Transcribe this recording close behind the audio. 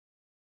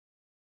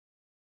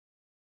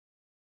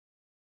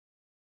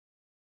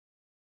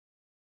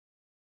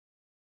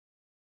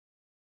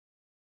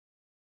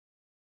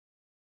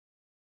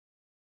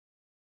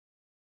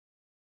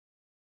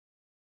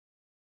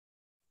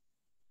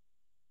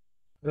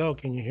Hello,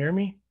 can you hear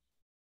me?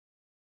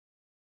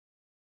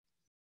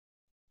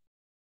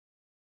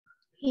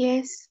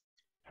 Yes.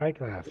 Hi,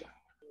 class.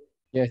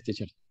 Yes,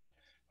 teacher.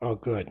 Oh,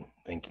 good.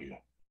 Thank you.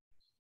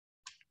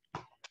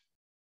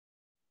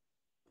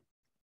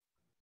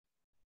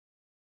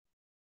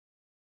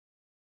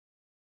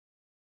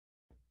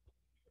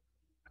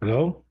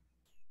 Hello?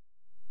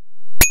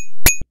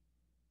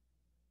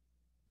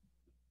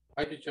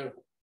 Hi, teacher.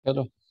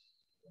 Hello.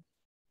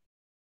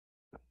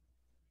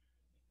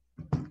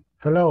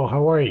 Hello,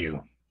 how are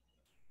you?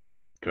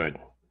 Good.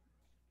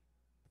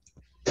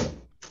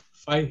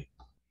 Fine.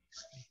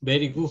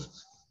 Very good.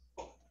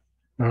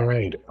 All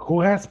right.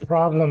 Who has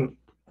problem?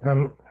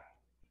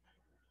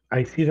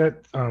 I see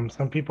that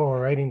some people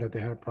are writing that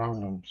they have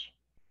problems.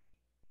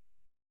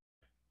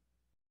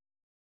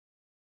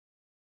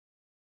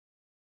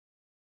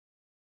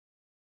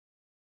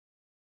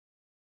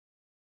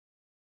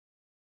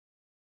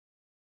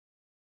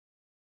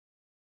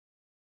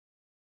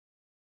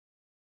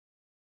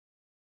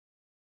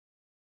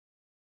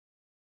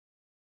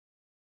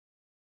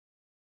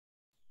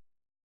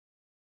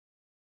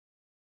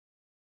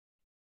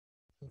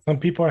 Some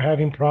people are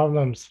having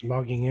problems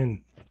logging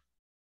in.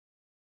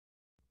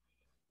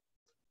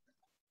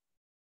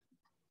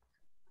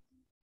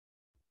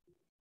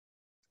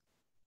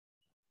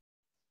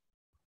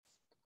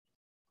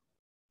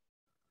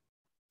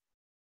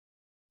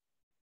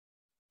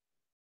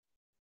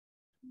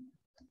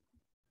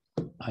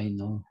 I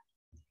know.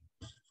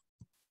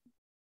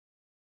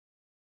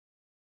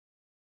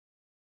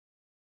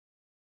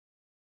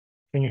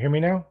 Can you hear me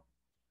now?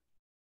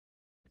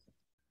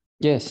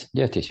 Yes,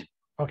 yes, teacher.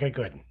 Okay,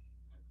 good.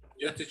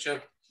 Yes,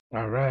 teacher.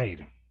 All right.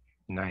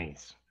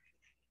 Nice.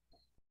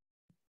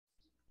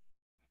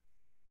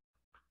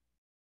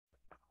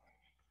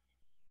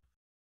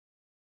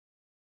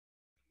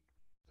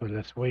 So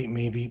let's wait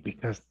maybe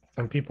because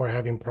some people are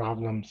having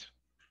problems.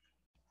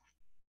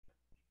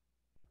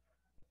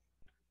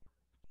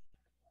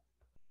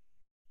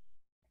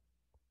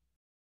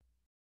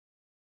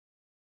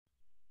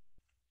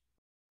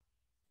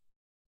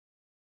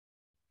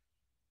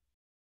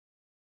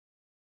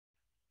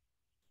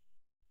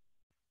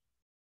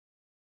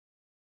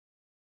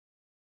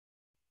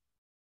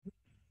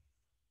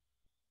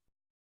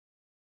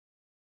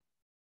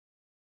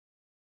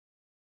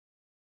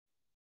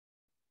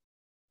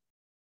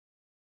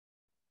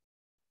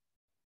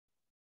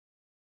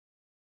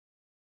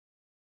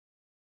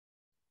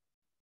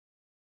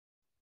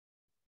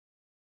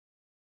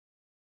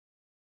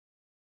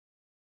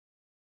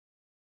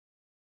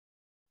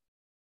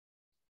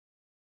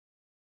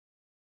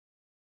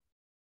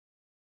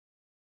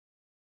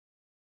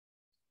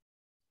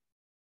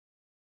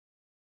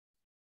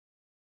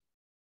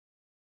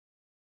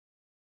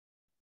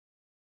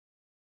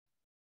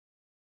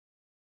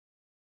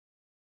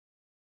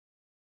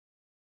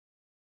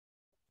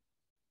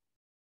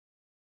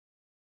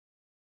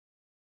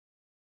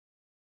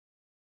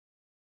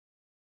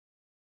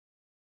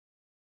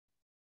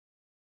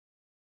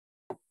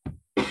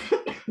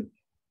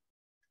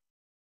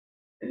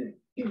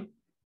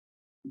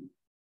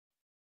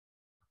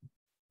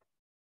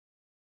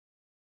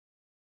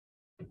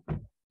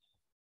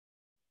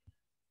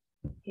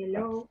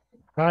 Hello.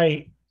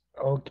 Hi.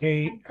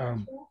 Okay.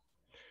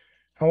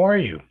 How are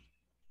you?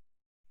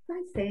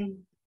 Fine.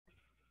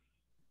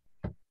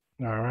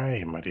 All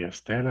right, Maria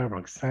Estela,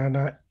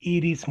 Roxana,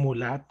 Iris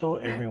Mulato,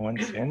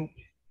 everyone's in.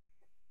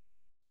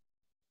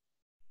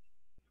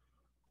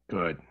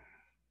 Good.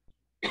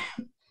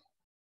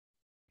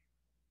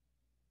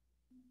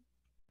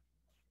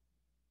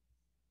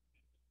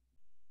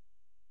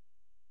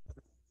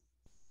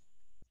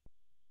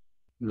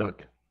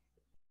 Look,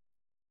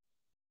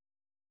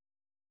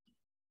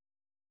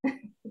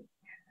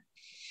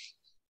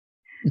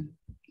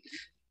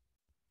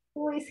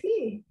 Who is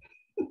he?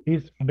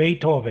 he's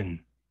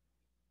Beethoven.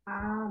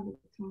 Ah,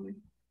 Beethoven.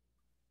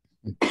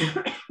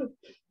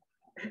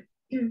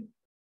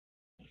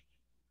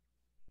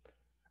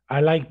 I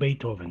like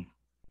Beethoven.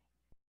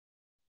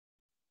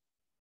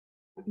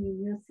 The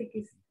music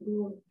is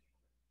good.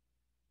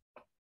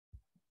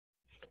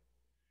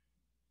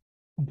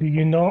 Do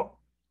you know?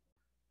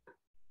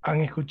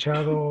 ¿Han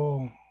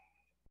escuchado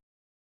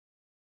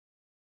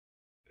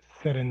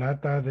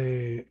Serenata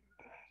de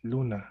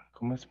Luna?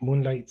 ¿Cómo es?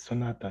 Moonlight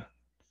Sonata.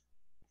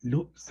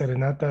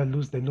 Serenata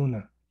Luz de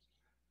Luna.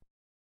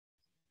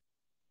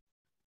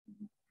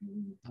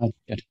 No,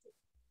 teacher.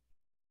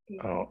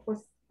 Oh.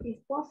 It's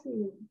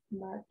possible,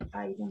 but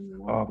I don't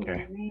know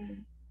Okay. the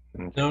name.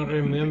 Don't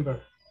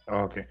remember.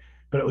 Ok.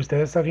 Pero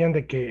ustedes sabían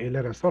de que él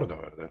era sordo,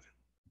 ¿verdad?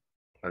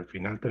 Al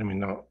final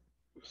terminó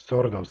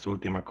sordo su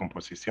última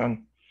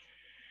composición.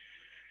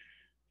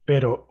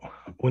 Pero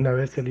una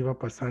vez él iba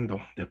pasando,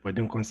 después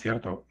de un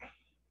concierto,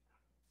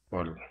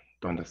 por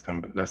donde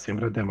están las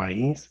siembras de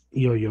maíz,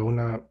 y oyó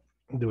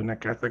de una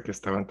casa que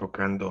estaban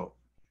tocando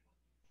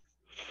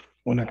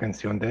una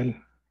canción de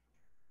él.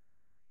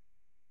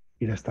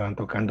 Y la estaban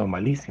tocando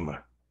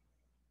malísima.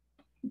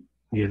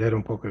 Y él era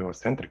un poco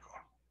egocéntrico.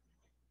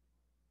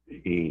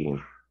 Y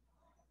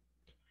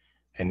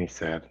And he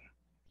said,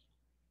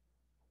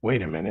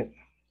 wait a minute,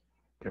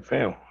 qué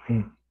feo.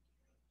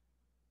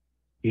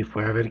 Y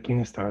fue a ver quién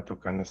estaba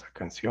tocando esa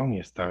canción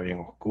y estaba bien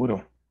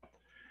oscuro.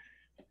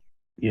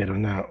 Y era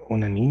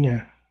una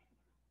niña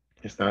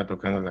que estaba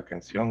tocando la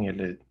canción y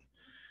él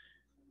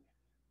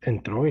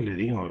entró y le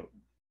dijo,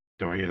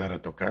 te voy a ayudar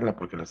a tocarla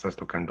porque la estás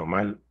tocando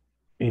mal.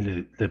 Y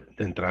de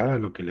entrada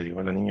lo que le dijo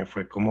a la niña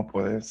fue, ¿cómo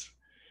puedes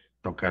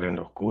tocar en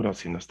lo oscuro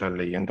si no estás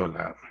leyendo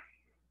la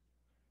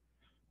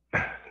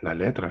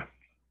letra?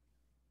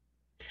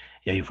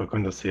 Y ahí fue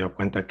cuando se dio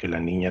cuenta que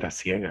la niña era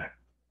ciega.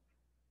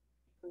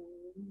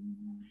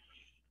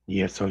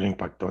 Y eso le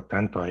impactó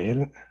tanto a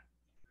él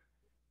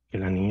que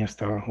la niña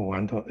estaba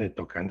jugando,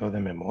 tocando de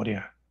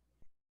memoria.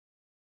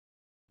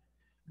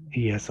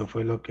 Y eso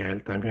fue lo que a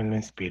él también lo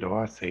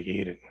inspiró a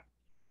seguir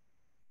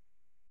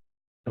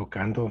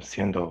tocando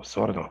siendo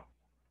sordo.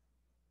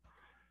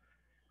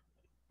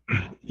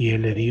 Y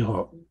él le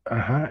dijo,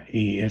 ajá,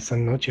 y esa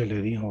noche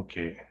le dijo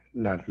que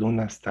la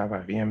luna estaba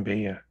bien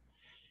bella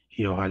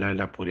y ojalá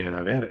la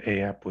pudiera ver,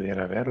 ella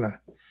pudiera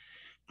verla.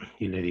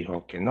 Y le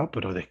dijo que no,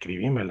 pero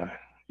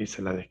describímela. Y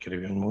se la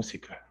describió en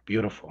música.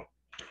 Beautiful.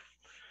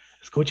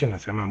 Escúchenla,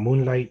 se llama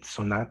Moonlight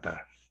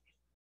Sonata.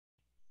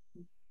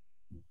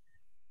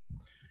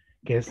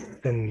 Que es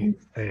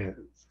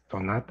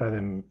sonata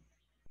de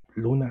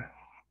luna.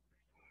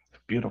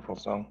 Beautiful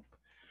song.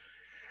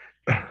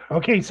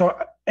 Okay, so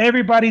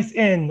everybody's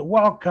in.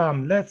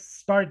 Welcome. Let's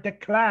start the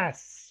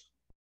class.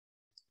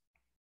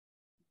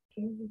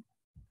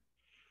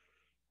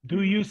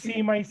 Do you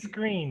see my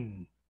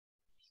screen?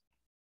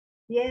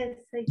 Yes,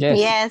 I Yes.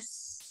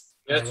 Yes.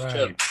 Yes, All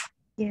teacher. right.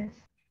 Yes.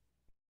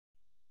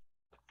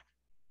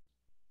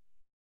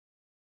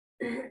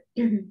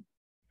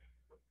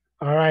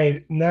 All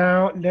right,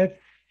 now let's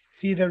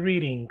see the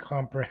reading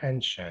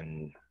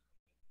comprehension.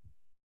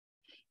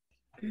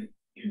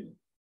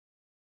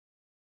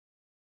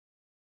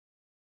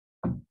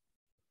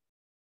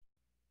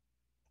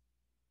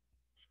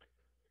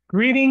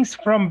 Greetings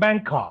from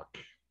Bangkok.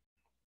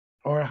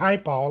 Or hi,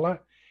 Paula.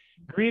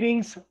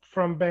 Greetings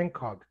from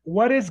Bangkok.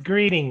 What is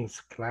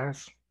greetings,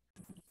 class?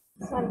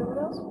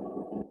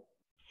 Saludos.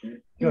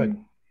 Good.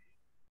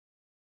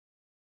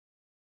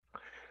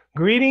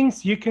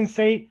 Greetings, you can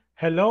say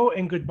hello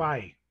and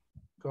goodbye.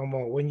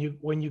 Como when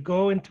you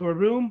go into a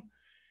room,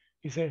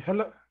 you say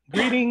hello,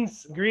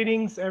 greetings,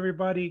 greetings,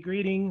 everybody,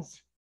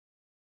 greetings.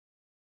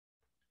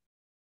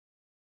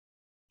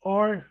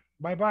 Or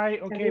bye-bye,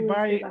 okay, Saludos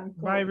bye, de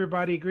Bangkok. bye,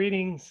 everybody,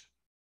 greetings.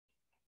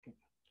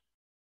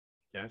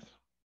 Yes.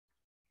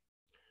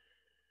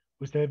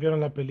 ¿Ustedes vieron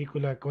la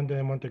película Conde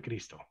de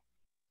Montecristo?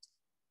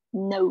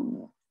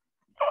 No.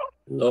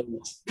 No.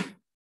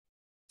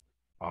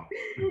 Oh.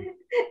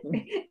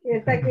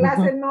 Esta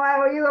clase no ha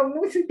oído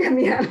música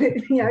ni ha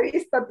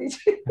visto,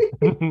 teacher.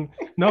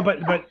 No, but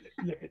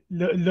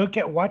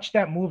watch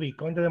that movie,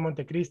 Conde de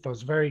Montecristo.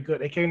 It's very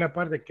good. Es que hay una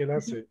parte que él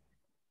hace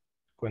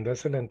cuando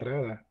hace la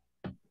entrada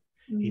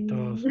y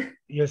todos,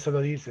 y él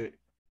solo dice,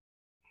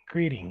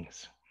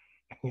 greetings.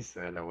 He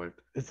said la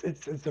vuelta.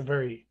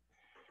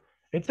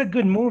 It's a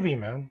good movie,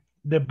 man.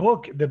 The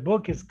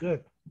book is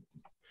good.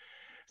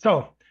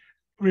 So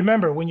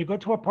remember, when you go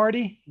to a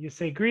party, you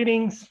say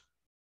greetings.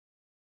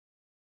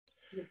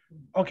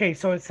 Okay,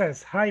 so it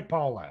says, hi,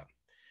 Paula.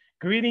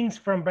 Greetings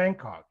from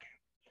Bangkok.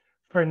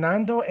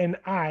 Fernando and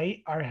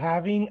I are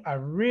having a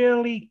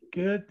really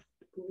good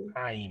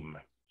time.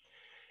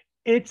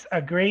 It's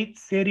a great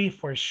city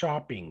for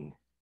shopping.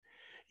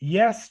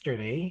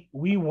 Yesterday,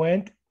 we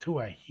went to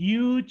a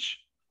huge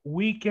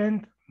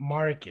weekend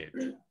market.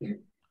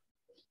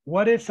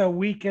 What is a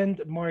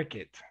weekend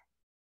market?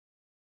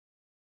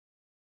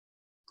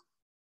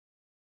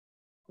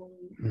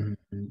 Mm,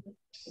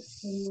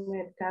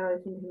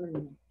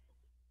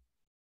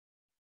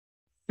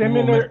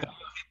 Similar,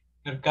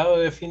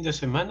 Mercado de fin de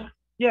semana.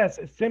 yes,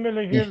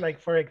 similar here. Yeah. Like,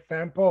 for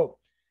example,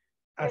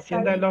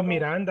 Hacienda Los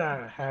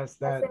Miranda has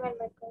that,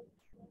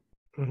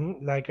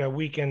 like a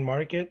weekend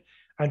market.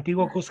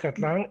 Antiguo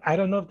Cuscatlán, I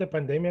don't know if the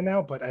pandemic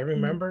now, but I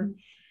remember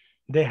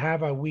they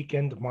have a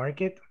weekend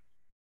market.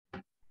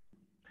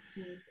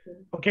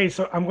 Okay,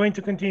 so I'm going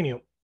to continue.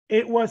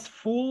 It was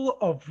full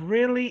of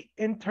really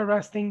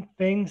interesting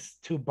things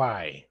to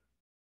buy,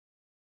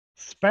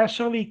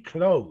 especially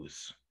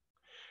clothes,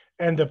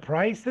 and the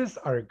prices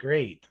are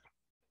great.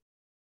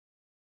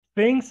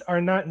 Things are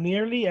not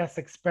nearly as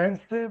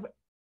expensive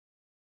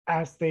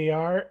as they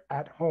are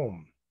at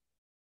home.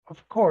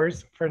 Of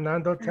course,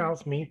 Fernando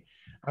tells me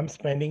I'm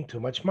spending too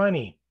much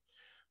money,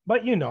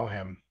 but you know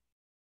him.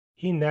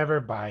 He never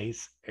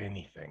buys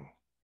anything.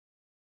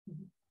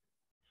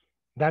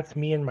 That's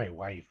me and my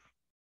wife.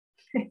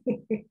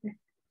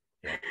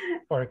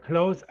 For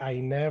clothes, I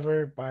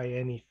never buy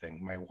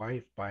anything. My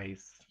wife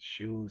buys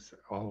shoes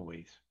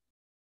always.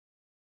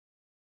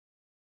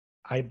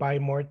 I buy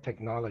more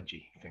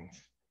technology things.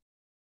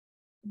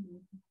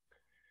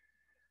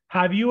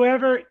 Have you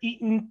ever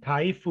eaten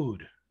Thai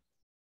food?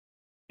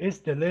 It's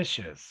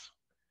delicious.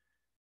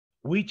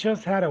 We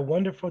just had a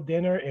wonderful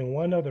dinner in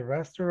one of the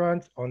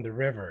restaurants on the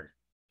river.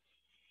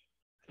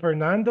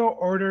 Fernando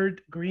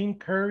ordered green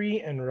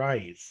curry and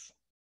rice.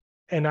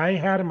 And I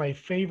had my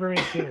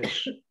favorite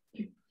dish,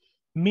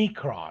 meat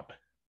crab.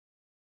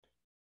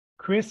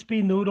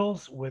 Crispy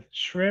noodles with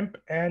shrimp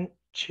and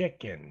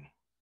chicken.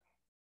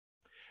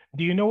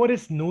 Do you know what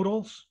is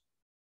noodles?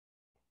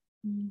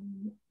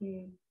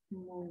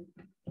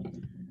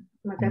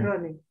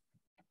 Macaroni.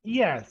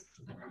 Yes.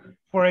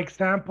 For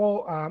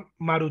example,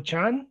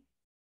 Maruchan,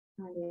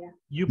 Oh, yeah.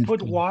 you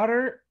put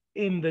water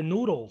in the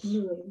noodles.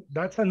 Noodles.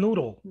 That's a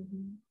noodle.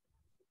 Mhm.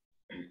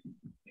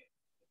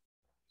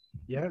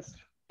 Yes.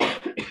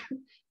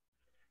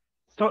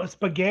 So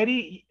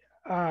spaghetti,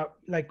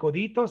 like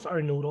coditos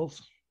are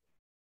noodles.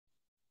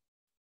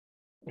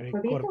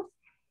 ¿Coditos?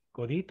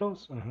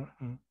 Coditos. Uh-huh.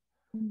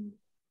 Mm.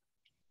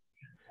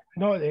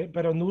 No,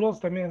 pero noodles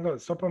también,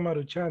 sopa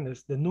maruchan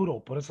es de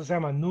noodle, por eso se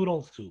llama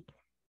noodle soup.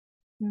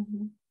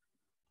 Mhm.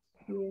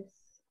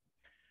 Yes.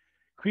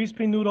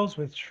 Crispy noodles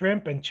with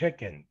shrimp and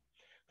chicken.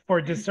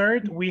 For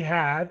dessert, we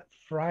had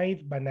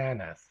fried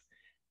bananas.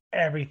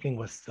 Everything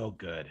was so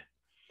good.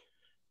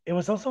 It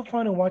was also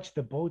fun to watch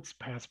the boats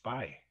pass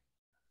by.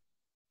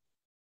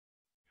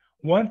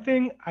 One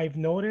thing I've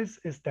noticed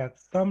is that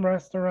some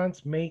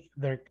restaurants make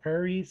their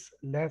curries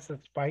less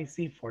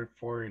spicy for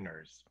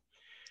foreigners.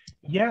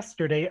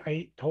 Yesterday,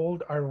 I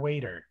told our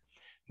waiter,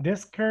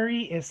 this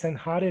curry isn't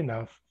hot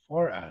enough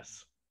for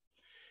us.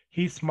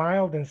 He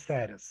smiled and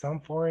said,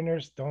 some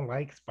foreigners don't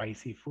like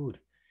spicy food.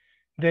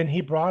 Then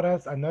he brought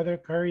us another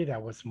curry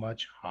that was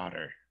much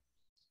hotter.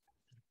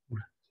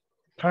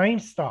 Time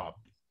stopped.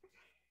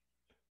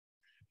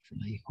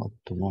 I hope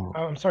tomorrow.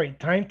 I'm sorry,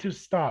 time to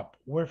stop.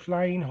 We're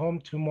flying home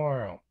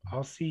tomorrow.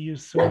 I'll see you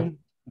soon,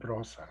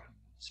 Rosa.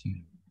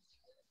 Sí.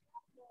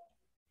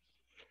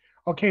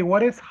 Okay,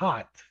 what is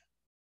hot?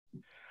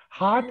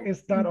 Hot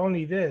is not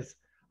only this.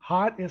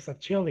 Hot is a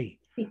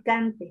chili.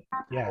 Picante.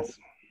 Yes.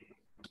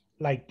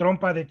 Like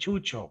trompa de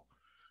chucho.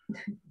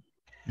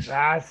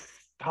 That's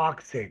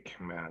toxic,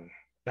 man.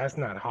 That's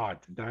not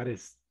hot. That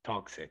is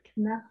toxic.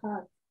 Not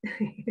hot.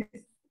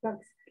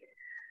 Toxic.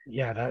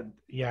 Yeah,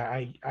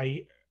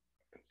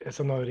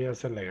 eso no debería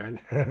ser legal.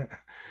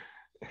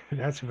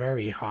 That's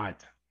very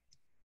hot.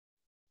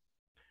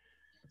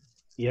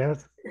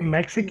 Yes,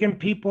 Mexican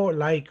people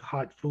like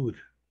hot food.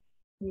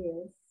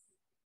 Yes.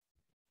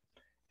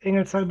 In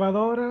El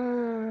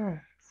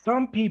Salvador,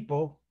 some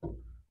people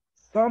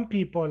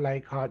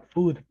like hot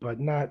food, but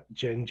not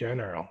in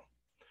general.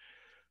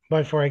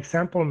 But for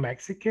example,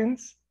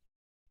 Mexicans,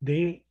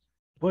 they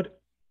put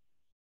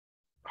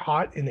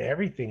hot in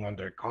everything on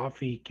their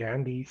coffee,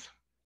 candies.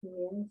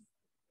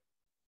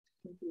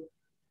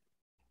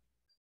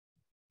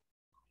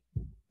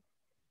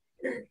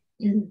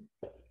 Yes.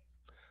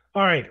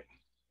 All right.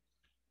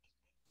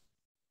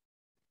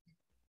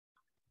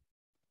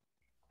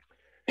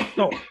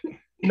 So,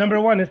 number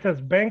one, it says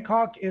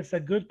Bangkok is a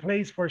good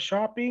place for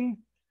shopping.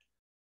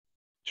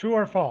 True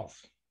or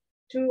false?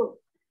 True.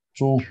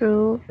 True.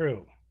 True.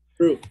 True.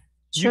 True.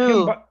 You can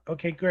True. buy,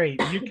 okay,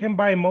 great. You can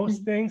buy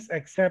most things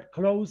except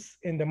clothes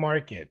in the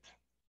market.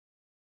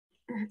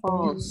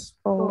 False.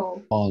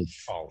 False. False.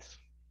 False.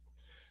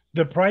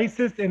 The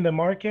prices in the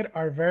market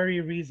are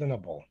very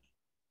reasonable.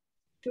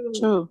 True.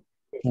 True.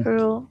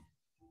 True.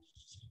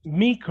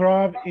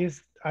 Mikrov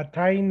is a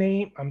Thai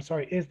name. I'm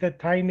sorry, is the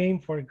Thai name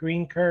for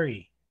green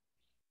curry.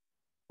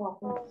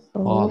 False.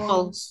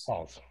 False.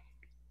 False.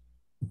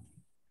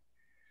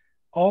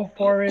 All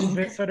foreign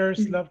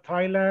visitors love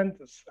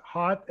Thailand's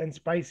hot and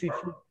spicy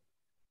food.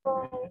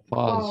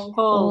 False.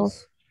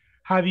 False.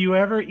 Have you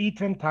ever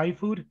eaten Thai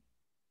food?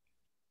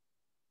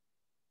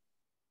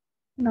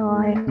 No,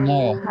 I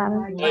No.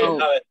 haven't. No.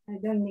 I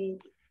don't need.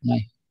 No.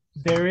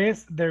 There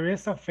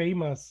is a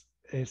famous,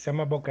 se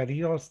llama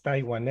bocadillos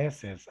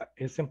taiwaneses.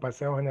 Es en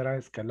Paseo General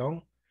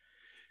Escalón.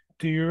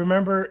 Do you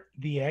remember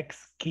the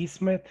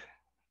ex-Kismet?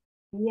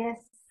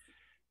 Yes.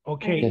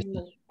 Okay, Yes.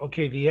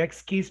 okay, the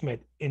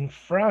ex-Kismet. In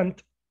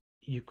front,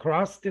 you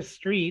cross the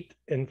street,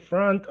 in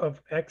front of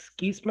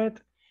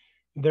ex-Kismet,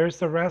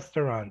 there's a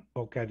restaurant,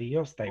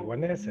 bocadillos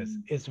taiwaneses.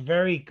 It's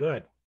very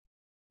good.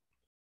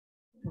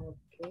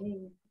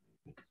 Okay.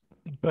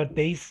 But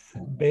they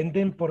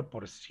venden por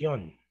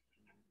porción.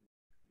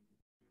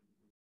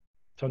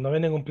 So no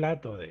venden un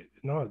plato de,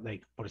 no,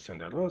 like porción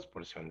de arroz,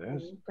 porción de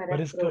eso. Para But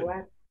it's good.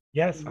 probar.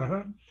 Yes,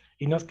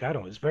 y no es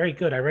caro. It's very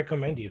good. I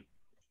recommend you.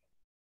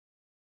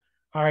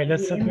 All right,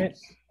 let's submit.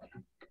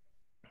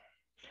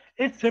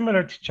 It's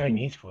similar to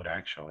Chinese food,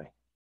 actually.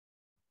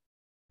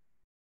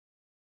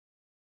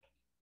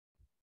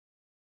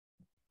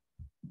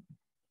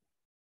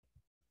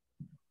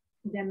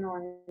 Ya no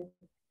hay.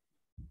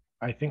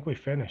 I think we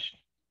finished.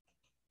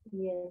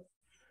 Yes.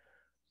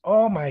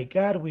 Oh my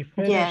God, we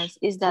finished. Yes,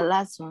 it's the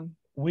last one.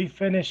 We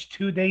finished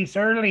 2 days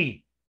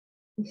early.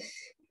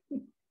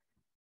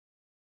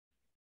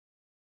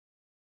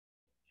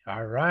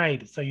 All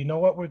right, so you know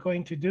what we're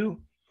going to do?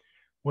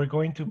 We're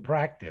going to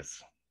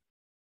practice.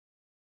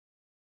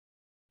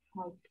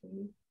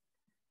 Okay.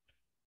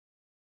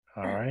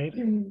 All right.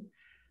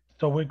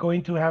 So we're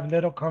going to have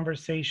little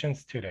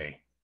conversations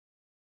today.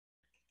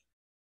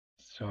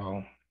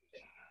 So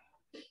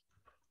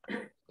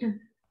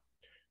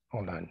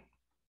Hold on.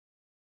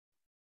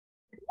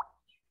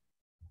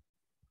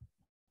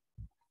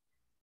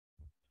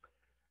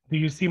 Do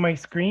you see my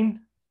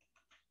screen?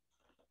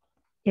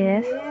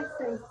 Yes. Yes,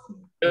 I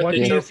see. What do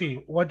Yes. you see?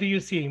 What do you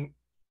see?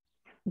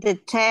 The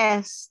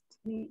test.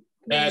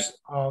 Yes.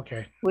 Oh,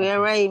 okay. We Okay.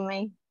 already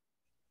made.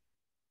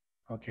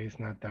 Okay, it's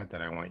not that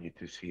I want you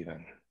to see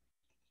then.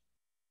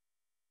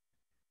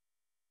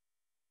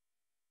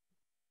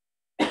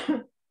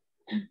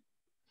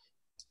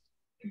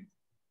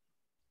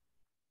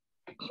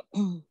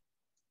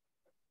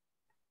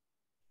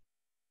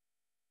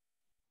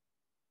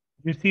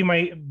 You see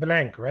my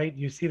blank, right?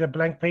 You see the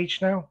blank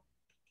page now?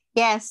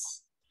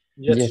 Yes.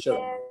 Yes, Yes.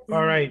 teacher.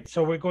 All right,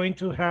 so we're going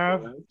to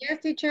have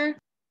Yes, teacher.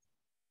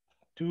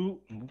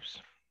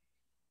 oops.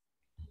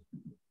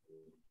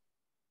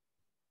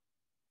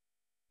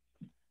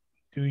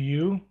 Do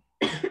you?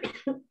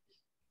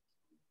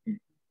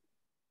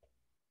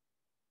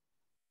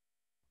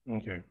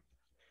 Okay.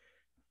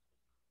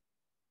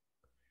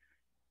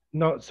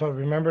 No, so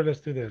remember,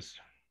 let's do this.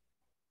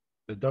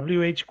 The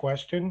WH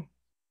question.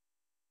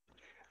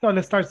 No,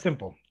 let's start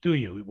simple. Do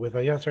you, with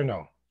a yes or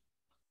no?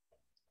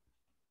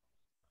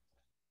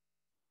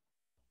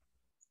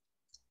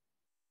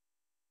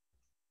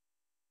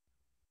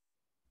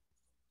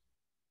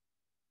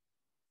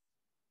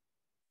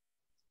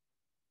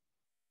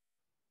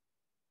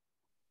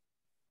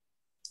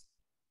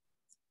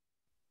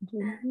 Do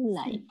you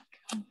like?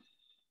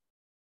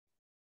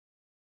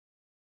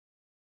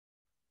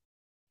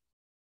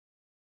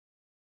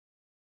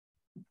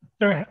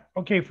 Sure.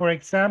 Okay, for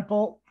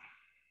example,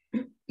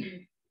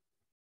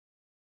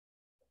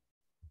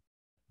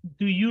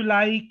 do you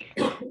like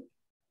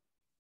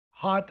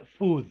hot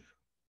food?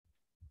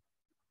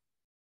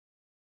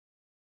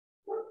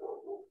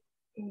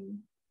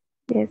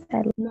 Yes,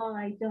 I No,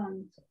 I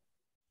don't.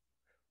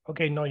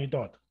 Okay, no, you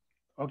don't.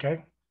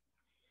 Okay.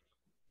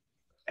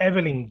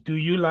 Evelyn, do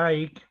you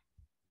like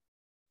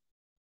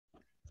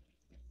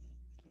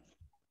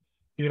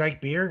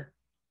beer?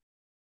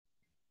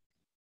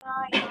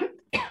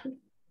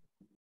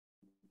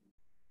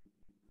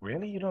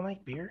 Really? You don't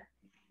like beer?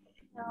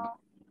 No,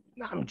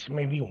 No,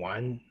 maybe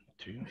one,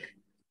 two.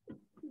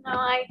 no,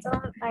 I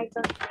don't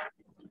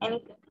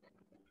anything.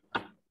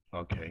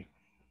 Okay.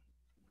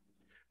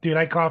 Do you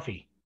like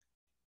coffee?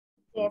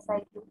 Yes, I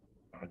do.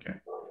 Okay.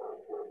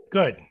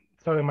 Good.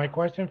 So then my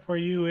question for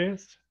you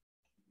is,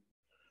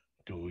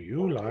 do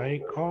you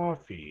like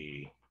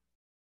coffee?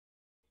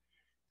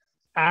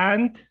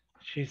 And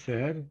she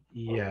said,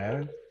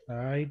 yes,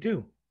 I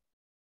do.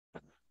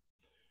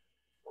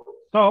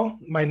 So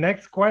my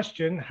next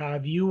question,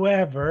 have you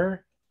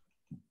ever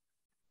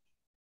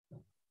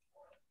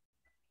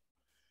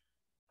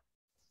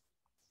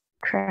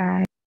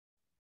try.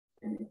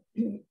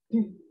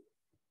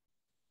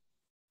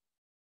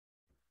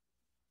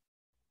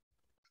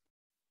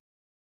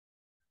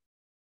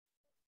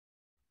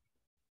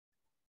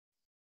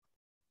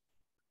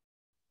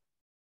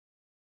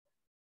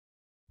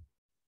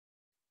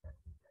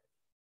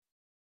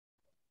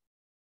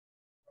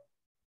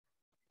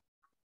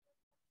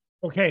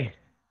 Okay,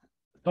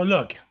 so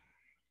look,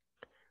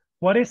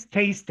 what is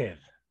tasted?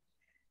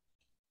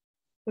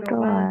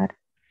 Probar.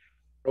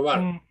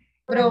 Probar.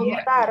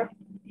 Probar. Probar.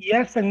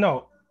 Yes and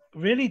no.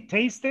 Really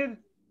tasted?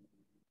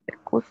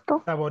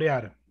 Gusto.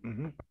 Saborear.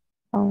 Mhm.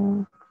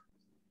 Oh,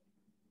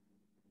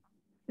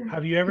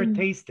 Have you ever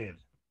tasted?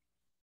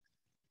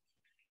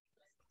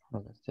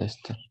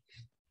 Tester.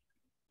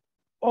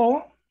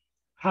 Or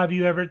have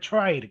you ever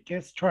tried? ¿Qué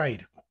es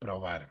tried?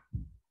 Probar.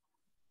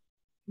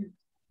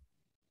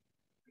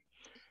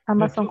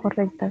 ambas son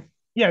correctas.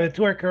 Yeah, the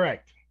two are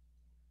correct.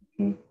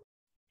 Sí.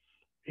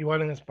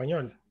 Igual en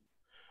español.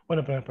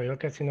 Bueno, pero en español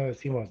casi no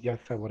decimos ya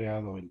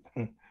saboreado,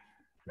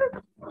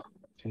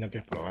 sino que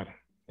es probar.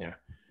 Yeah.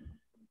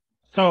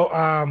 So,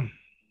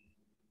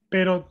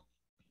 pero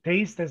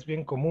taste es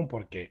bien común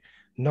porque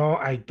no,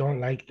 I don't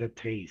like the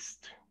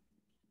taste.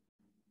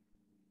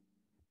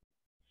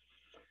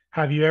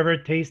 Have you ever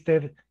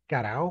tasted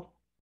carao?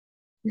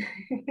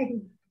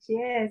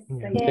 Yes,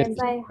 Yes,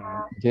 I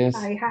have. Yes.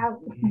 I have.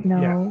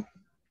 No. Yeah,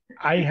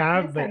 I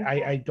have, Yes, but I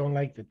have. I don't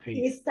like the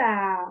taste.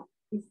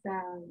 It's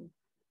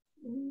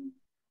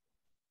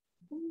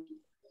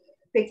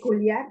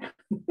peculiar.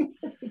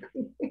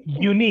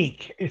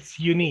 Unique. It's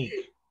unique.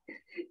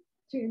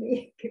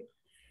 Unique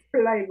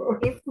flavor.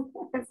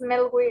 It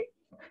smells weird.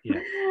 Yeah.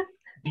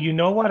 Do you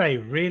know what I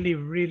really,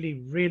 really,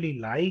 really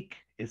like?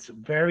 It's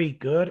very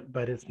good,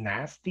 but it's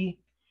nasty.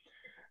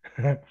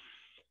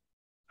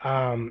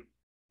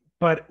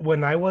 But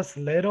when I was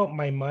little,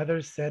 my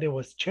mother said it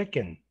was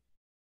chicken.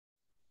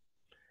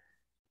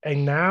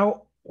 And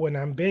now when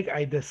I'm big,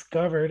 I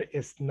discovered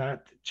it's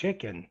not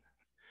chicken.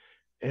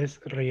 It's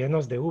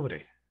rellenos de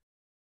ubre.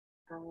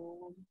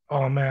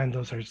 Oh man,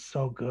 those are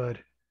so good.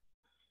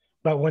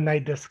 But when I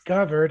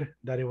discovered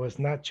that it was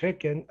not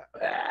chicken,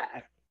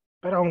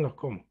 pero aún los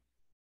como.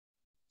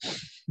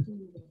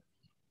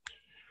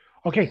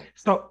 Okay,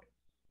 so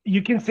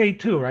you can say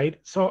two, right?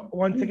 So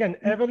once again,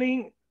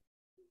 Evelyn,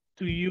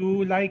 do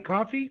you like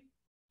coffee?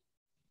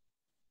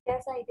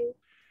 Yes, I do.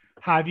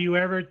 Have you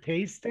ever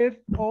tasted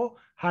or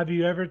have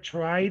you ever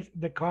tried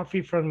the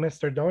coffee from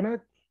Mr.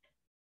 Donut?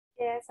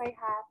 Yes, I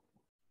have.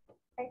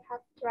 I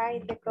have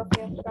tried the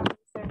coffee from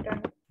Mr.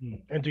 Donut.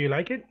 And do you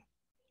like it?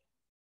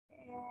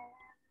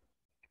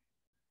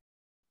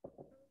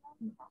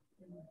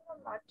 Not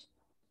much.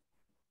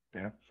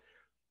 Yeah.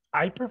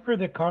 I prefer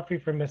the coffee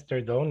from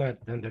Mr. Donut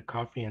than the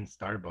coffee in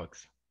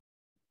Starbucks.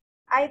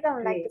 I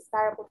don't like the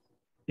Starbucks.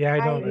 Yeah, I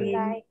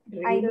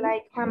I don't.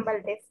 like Juan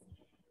Valdez.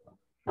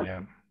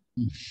 Yeah.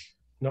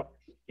 No.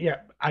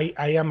 Yeah, I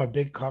am a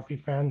big coffee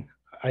fan.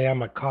 I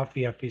am a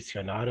coffee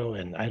aficionado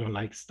and I don't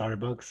like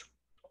Starbucks.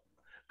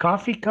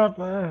 Coffee cup,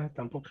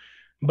 tampoco.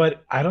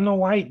 But I don't know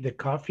why the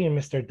coffee in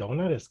Mr.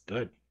 Donut is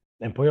good.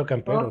 And Pollo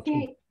Campero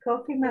too.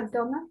 Coffee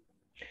McDonald's?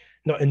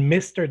 No, in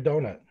Mr.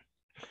 Donut.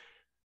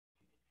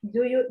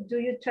 Do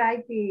you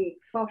try the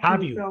coffee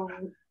Have you?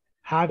 from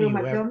ever?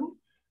 McDonald's?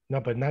 No,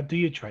 but not do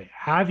you try.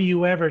 Have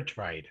you ever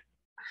tried?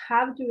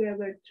 Have you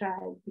ever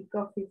tried the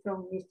coffee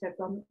from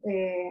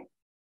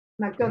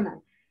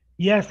McDonald's?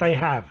 Yes, I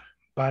have,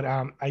 but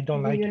I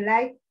don't like Do you it.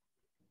 like?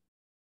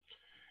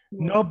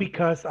 No,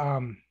 because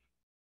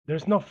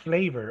there's no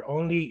flavor,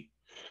 only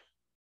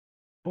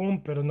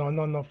boom, pero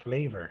no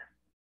flavor.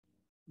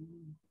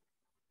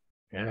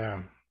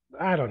 Yeah,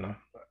 I don't know.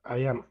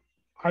 I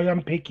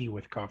am picky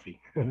with coffee.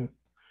 All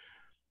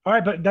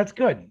right, but that's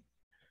good.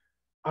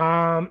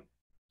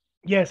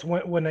 Yes,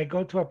 when I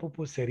go to a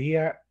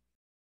pupuseria,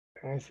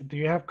 I said, do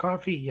you have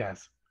coffee?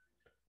 Yes.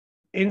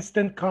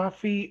 Instant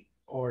coffee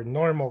or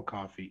normal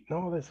coffee?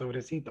 No, de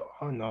sobrecito.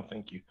 Oh, no,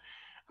 thank you.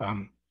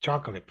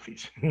 Chocolate,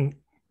 please. All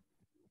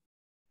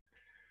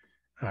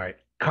right.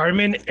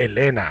 Carmen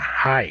Elena,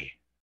 hi.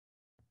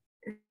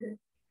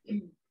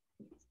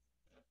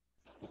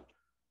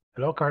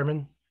 Hello,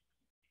 Carmen.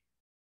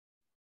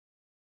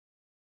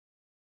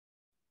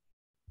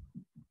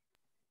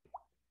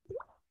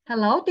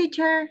 Hello,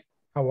 teacher.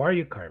 How are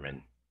you,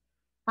 Carmen?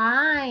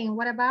 Fine.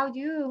 What about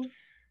you?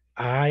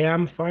 I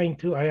am fine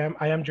too.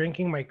 I am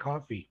drinking my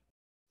coffee.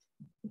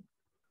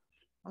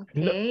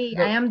 Okay,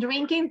 No. I am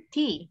drinking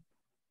tea.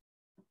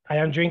 I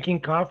am drinking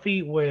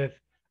coffee with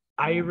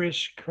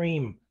Irish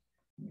cream.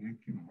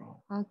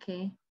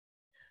 Okay.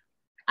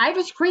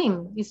 Irish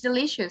cream is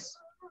delicious.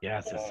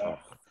 Yes, it's so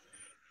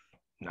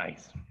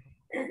nice.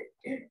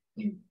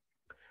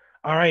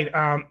 All right.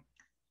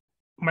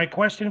 My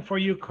question for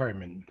you,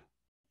 Carmen.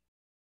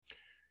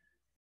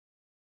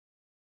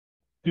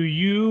 Do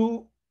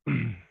you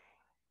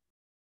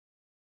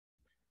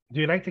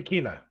like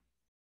tequila?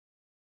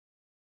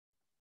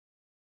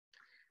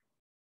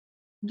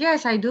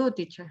 Yes, I do,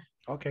 teacher.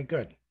 Okay,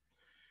 good.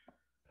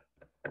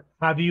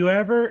 Have you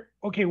ever,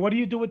 okay, what do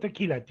you do with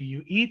tequila? Do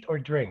you eat or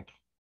drink?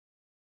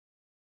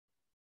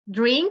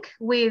 Drink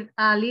with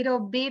a little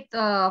bit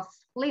of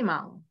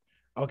lemon.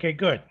 Okay,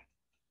 good.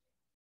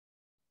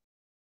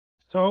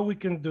 So we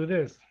can do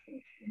this.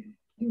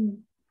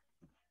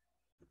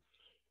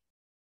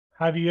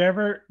 Have you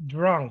ever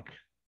drunk?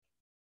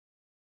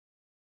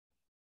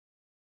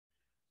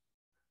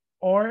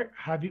 Or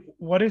have you,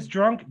 what is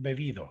drunk?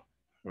 Bebido,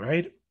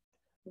 right?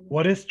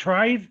 What is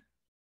tried?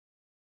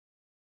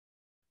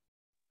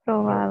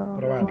 Probado.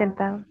 Probado.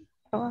 Intentado.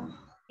 Probado.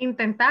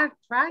 Intentar,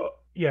 right? Oh,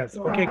 yes.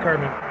 Okay,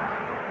 Carmen.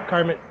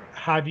 Carmen,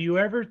 have you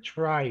ever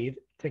tried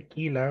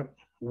tequila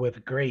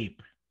with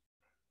grape?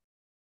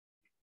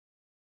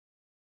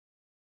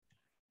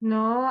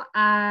 No,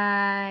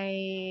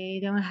 I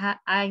don't have,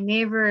 I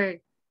never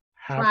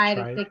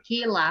tried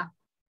tequila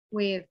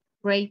with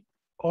grape.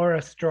 Or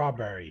a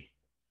strawberry?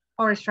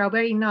 Or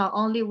strawberry, no,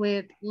 only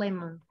with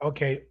lemon.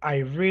 Okay, I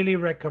really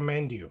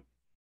recommend you.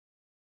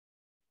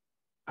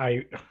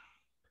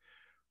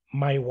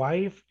 My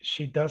wife,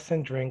 she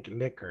doesn't drink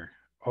liquor,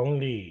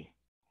 only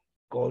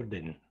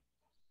golden,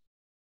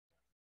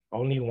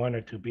 only 1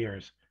 or 2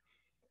 beers.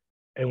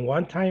 And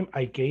one time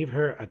I gave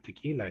her a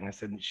tequila and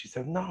she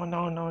said,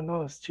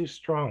 no, it's too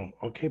strong.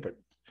 Okay, but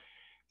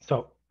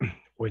so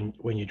when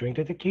you drink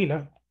the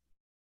tequila,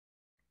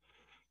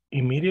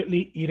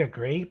 immediately eat a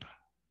grape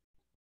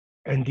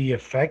and the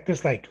effect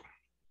is like,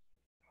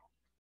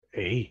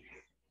 hey,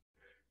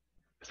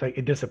 it's like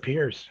it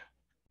disappears.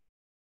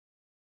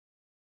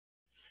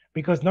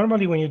 Because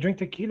normally when you drink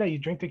tequila,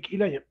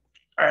 and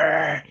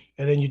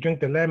then you drink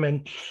the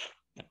lemon.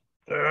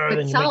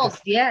 With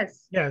salt,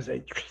 yes. Yes.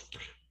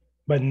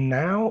 But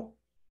now,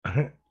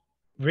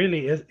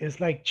 really, it's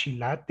like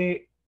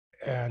chilate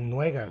and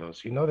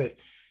nuegados. You know that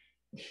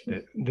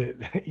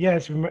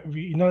yes,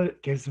 you know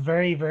it's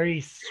very,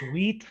 very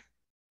sweet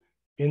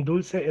and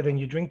dulce, and then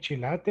you drink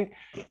chilate,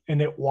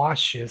 and it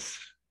washes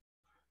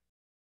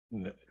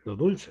the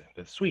dulce,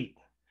 the sweet.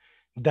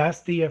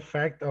 That's the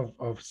effect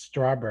of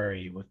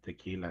strawberry with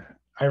tequila.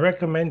 I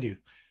recommend you.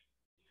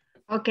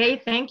 Okay,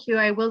 thank you.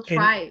 I will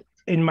try.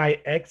 In my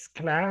ex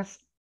class,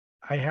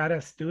 I had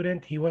a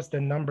student, he was the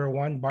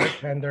 #1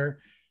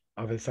 bartender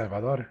of El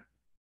Salvador.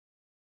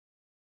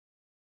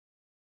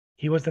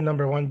 He was the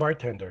 #1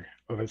 bartender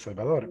of El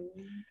Salvador.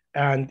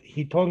 And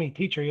he told me,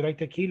 teacher, you like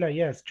tequila?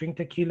 Yes, drink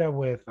tequila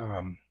with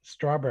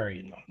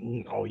strawberry. No,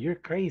 no, you're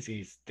crazy.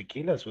 It's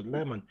tequila's with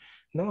lemon.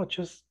 No,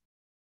 just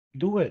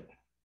do it.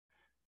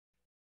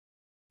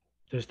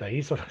 Desde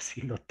ahí solo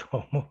así lo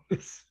tomo.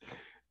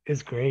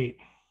 It's great.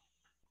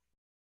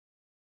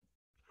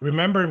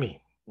 Remember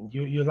me.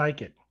 You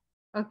like it.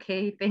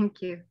 Okay,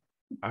 thank you.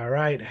 All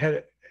right.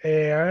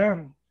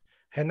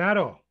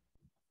 Genaro.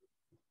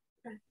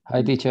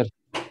 Hi, teacher.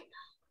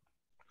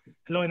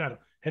 Hello, Genaro.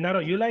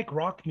 Genaro, you like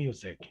rock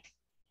music?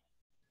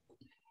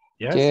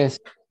 Yes? Yes.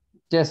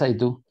 Yes, I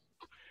do.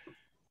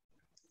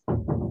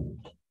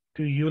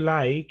 Do you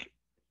like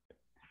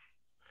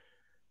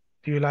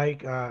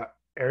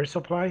Air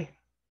Supply?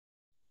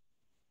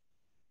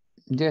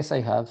 Yes, I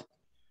have.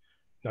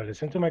 Now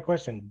listen to my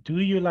question. Do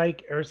you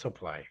like Air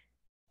Supply?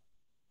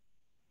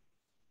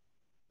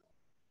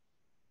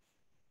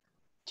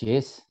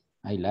 Yes,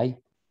 I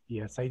like.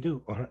 Yes, I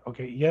do.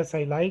 Okay. Yes,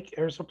 I like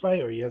Air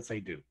Supply, or yes, I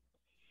do.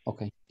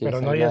 Okay. Pero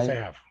Yes, no, I yes, I like.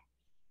 have.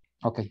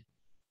 Okay.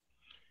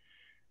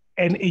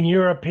 And in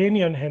your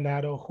opinion,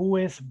 Renato, who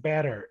is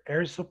better,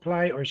 Air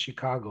Supply or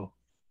Chicago?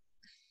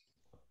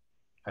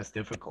 That's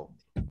difficult.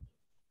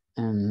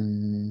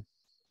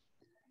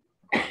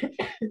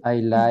 I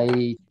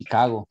like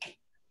Chicago.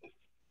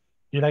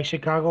 You like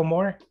Chicago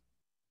more?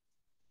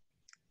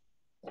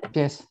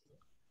 Yes.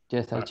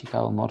 Yes, I like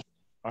Chicago more.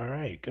 All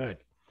right, good.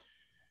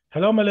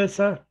 Hello,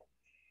 Melissa.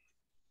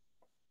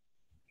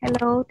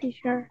 Hello,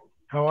 teacher.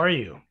 How are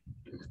you?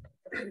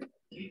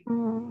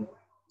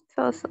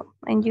 So.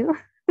 And you?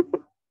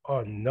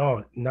 Oh,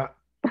 no, not.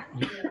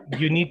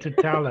 You need to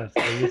tell us.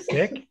 Are you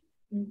sick?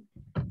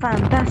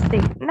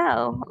 Fantastic.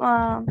 No,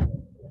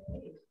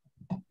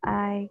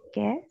 I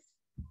guess.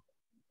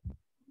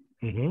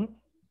 Mm-hmm.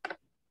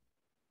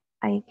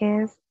 I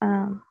guess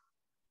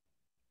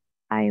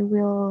I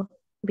will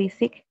be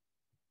sick.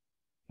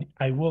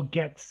 I will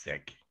get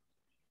sick.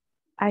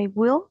 I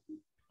will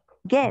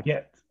get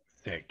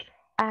sick.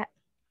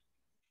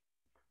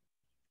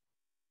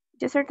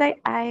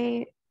 Yesterday,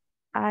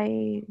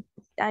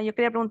 yo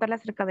quería preguntarle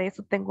acerca de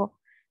eso. Tengo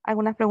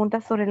algunas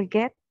preguntas sobre el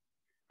get,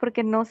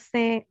 porque no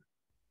sé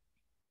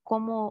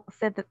cómo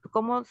se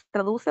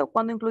traduce o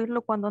cuándo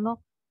incluirlo, cuándo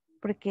no.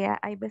 Porque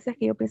hay veces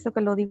que yo pienso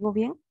que lo digo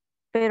bien,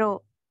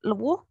 pero lo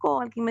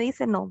busco, alguien me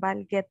dice, no, va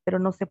el get, pero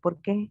no sé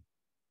por qué.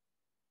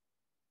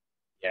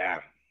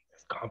 Yeah,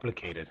 it's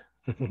complicated.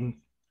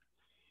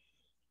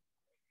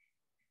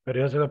 Pero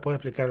yo se lo puedo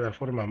explicar de la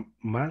forma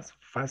más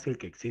fácil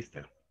que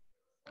existe.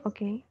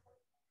 Ok.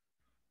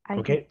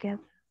 Ok, Get, sí.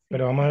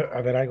 pero vamos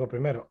a ver algo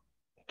primero.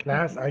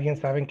 Class, ¿alguien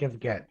sabe qué es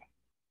get?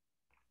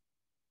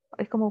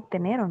 Es como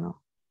obtener, ¿o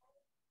no?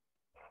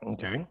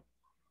 Ok.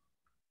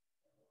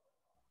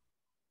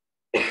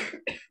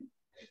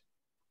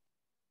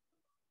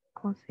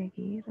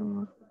 Conseguir.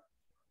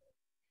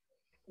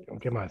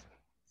 ¿Qué más?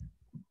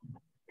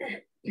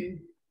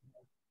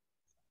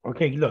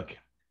 Okay, look.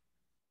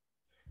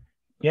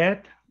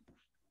 Get.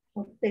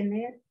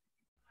 Obtener.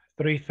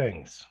 3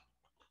 things.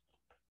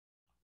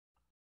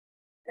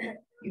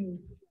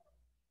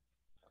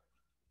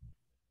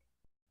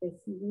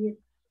 Recibir.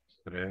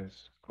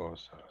 3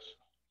 cosas.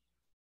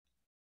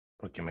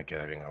 Porque me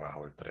queda bien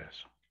abajo el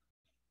 3.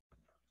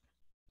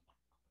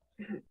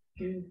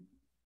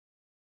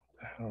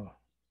 Oh.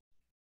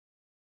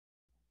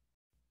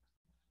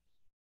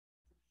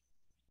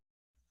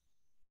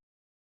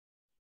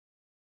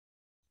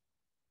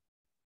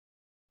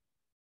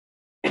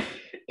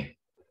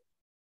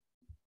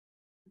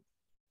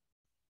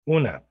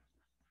 Una.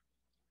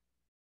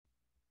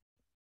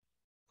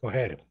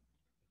 Coger.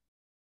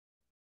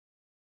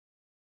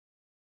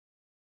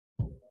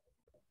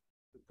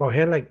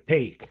 Coger like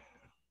take.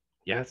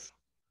 Yes.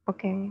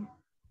 Okay.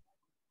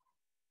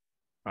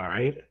 All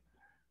right.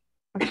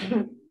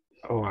 Okay.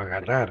 O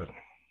agarrar.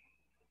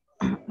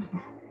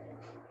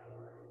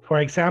 For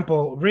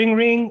example, ring,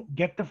 ring,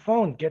 get the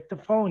phone, get the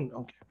phone.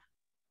 Okay.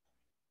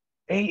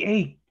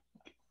 Hey,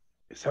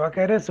 se va a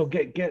caer eso.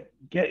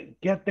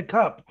 Get the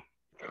cup.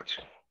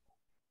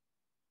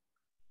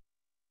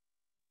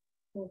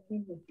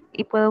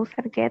 ¿Y puedo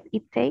usar get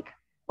y take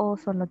o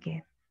solo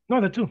get?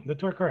 No, the two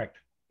are correct.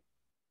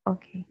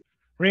 Okay.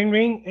 Ring,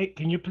 ring, hey,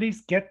 can you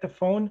please get the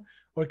phone,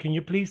 or can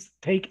you please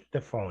take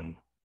the phone?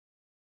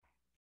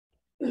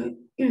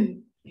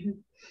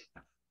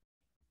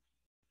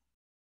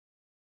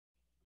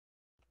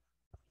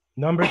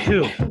 Number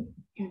 2.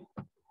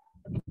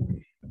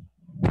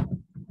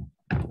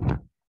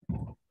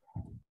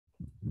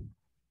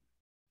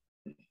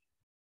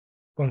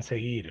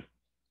 Conseguir.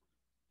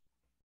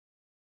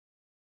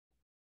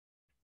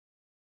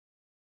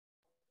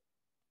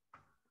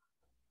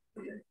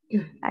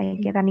 I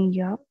get a new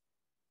job.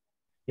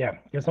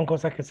 Yeah, que son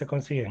cosas que se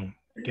consiguen.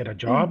 Get a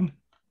job.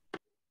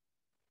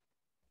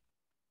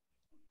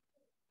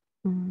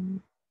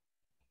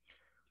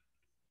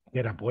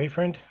 Get a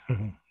boyfriend.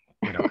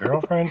 Get a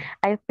girlfriend.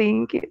 I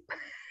think.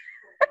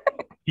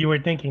 You were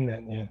thinking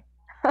that, yeah.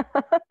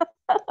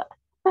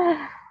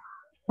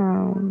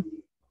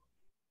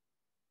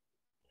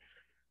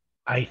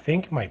 I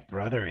think my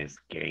brother is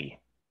gay.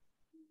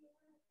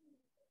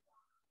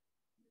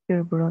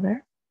 Your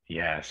brother?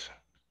 Yes.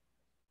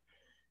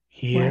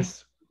 He Why?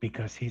 is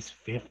because he's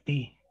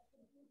 50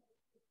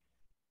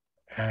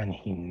 and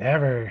he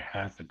never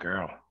has a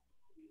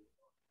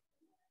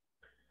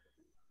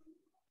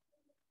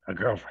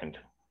girlfriend.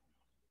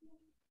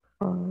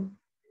 Oh,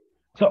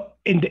 So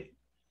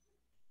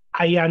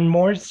I am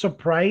more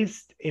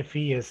surprised if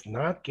he is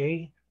not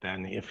gay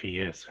than if he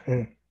is.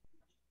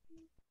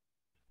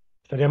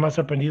 Estaría más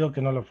sorprendido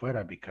que no lo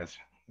fuera because.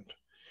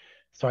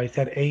 So I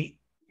said, hey,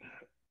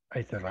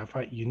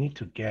 Rafa, you need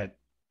to get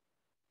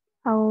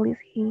how old is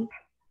he?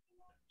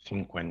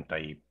 50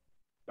 y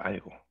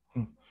algo.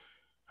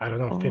 I don't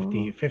know, Oh.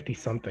 50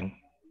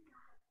 something.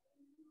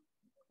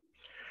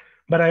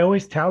 But I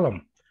always tell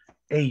him,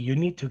 hey, you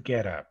need to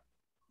get a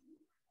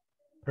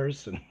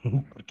person,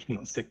 porque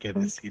no sé qué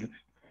decir.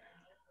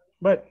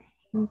 But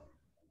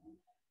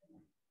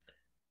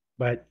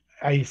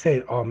I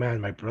say, oh man,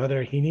 my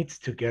brother, he needs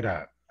to get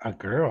a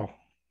girl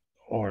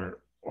or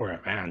a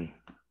man.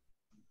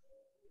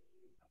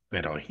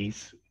 Pero he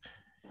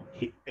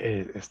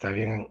está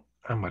bien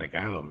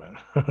amargado, man.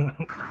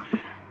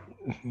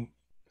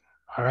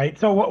 All right,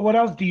 so what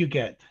else do you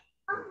get?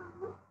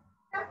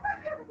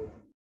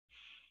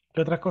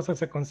 ¿Qué otras cosas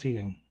se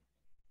consiguen?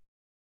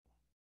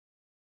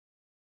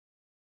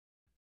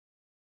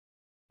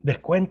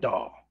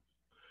 Descuento.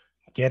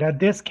 Get a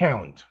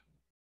discount.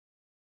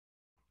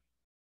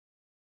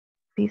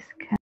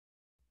 Discount.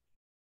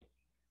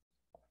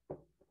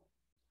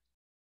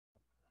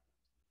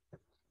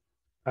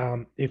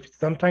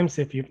 Sometimes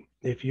if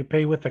you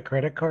pay with a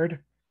credit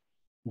card,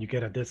 you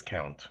get a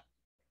discount.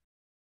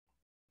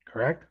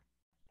 Correct?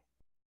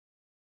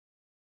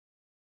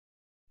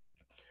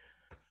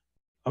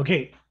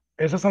 Okay,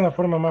 esas son las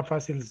formas más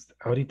fáciles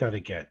ahorita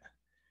de get.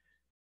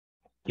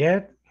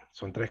 Get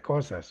son tres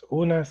cosas.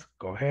 Una es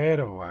coger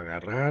o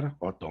agarrar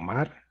o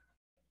tomar.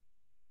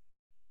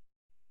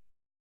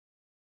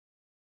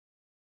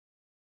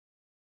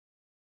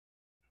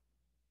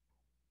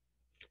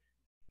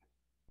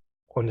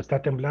 Cuando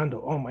está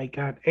temblando, oh my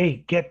God,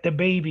 hey, get the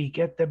baby,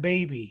 get the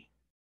baby.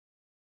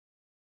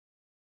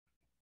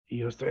 Y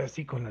yo estoy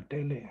así con la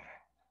tele.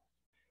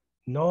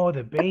 No,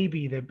 the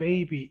baby, the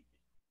baby.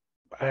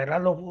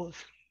 Agárralo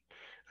vos.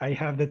 I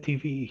have the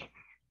TV.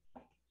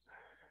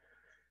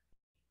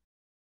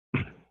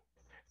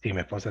 Sí, mi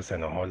esposa se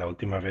enojó la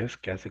última vez,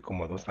 que hace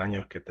como 2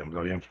 años que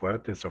tembló bien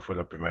fuerte. Eso fue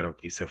lo primero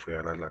que hice, fue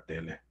agarrar la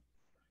tele.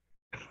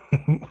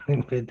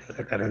 En vez de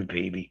agarrar al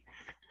baby.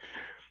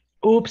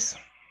 Oops.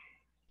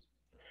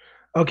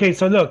 Okay,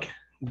 so look,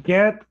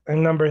 get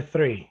and number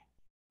 3.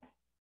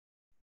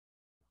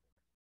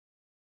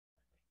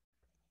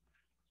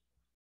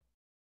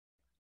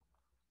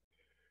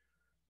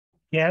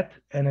 Get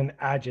and an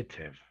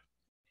adjective.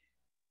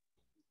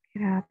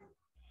 Yeah.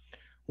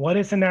 What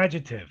is an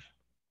adjective?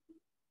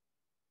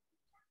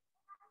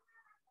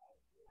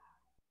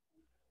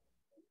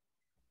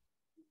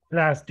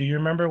 Last, do you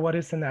remember what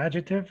is an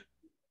adjective?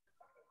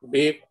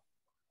 Big,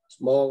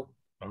 small.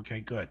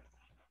 Okay, good.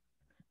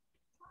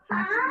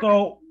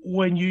 So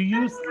when you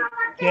use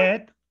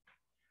get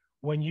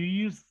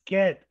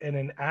in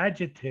an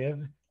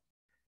adjective,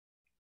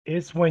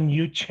 it's when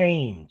you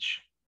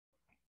change.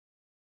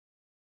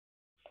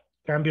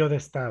 Cambio de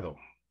estado.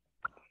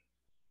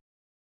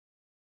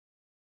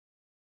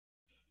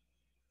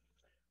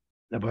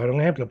 Le voy a dar un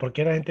ejemplo. ¿Por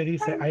qué la gente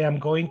dice I am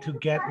going to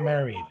get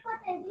married?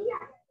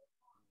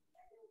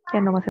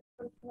 Ya no va a ser.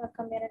 Va a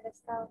cambiar el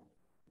estado.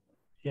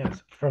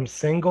 Yes, from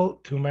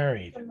single to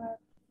married.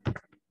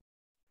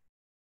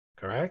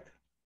 Correct?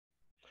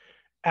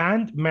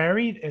 And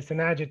married is an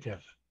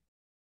adjective.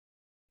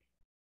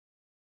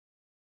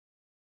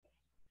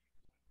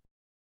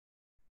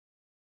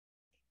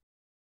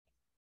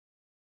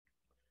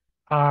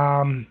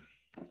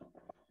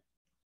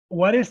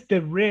 What is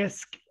the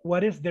risk?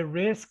 What is the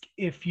risk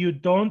if you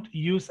don't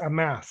use a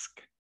mask?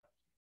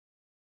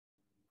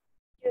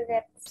 You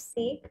get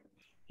sick.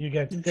 You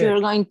get sick.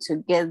 You're going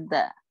to get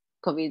the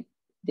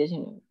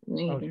COVID-19.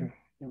 Okay.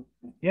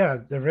 Yeah,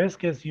 the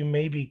risk is you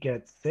maybe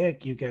get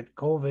sick, you get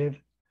COVID.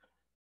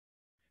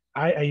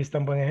 Ahí está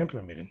un buen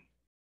ejemplo, miren.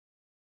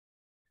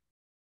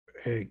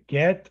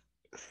 Get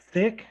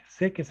sick,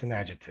 sick is an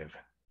adjective.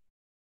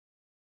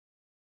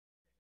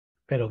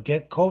 Pero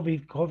get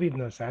COVID, COVID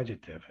no es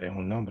adjective, es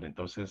un nombre,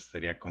 entonces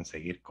sería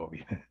conseguir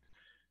COVID.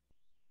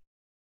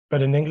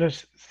 But in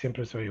English,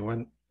 siempre soy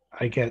igual.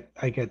 I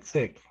get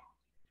sick.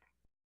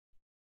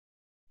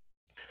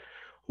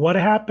 What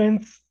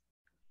happens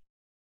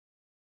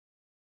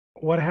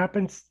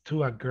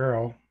to a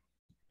girl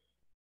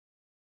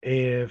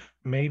if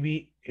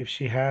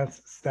she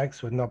has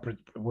sex with no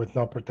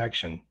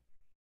protection?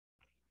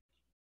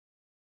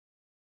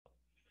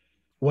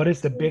 What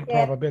is the big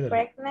probability?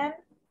 Pregnant.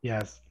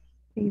 Yes.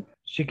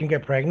 She can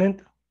get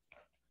pregnant.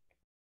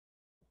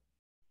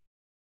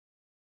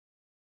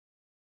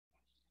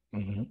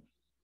 Mm-hmm.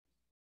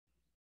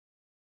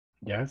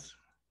 Yes.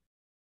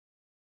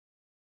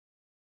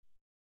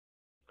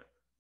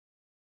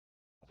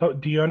 So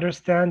do you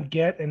understand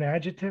get an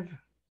adjective?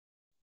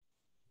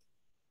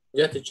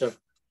 Yes, teacher.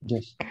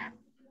 Yes.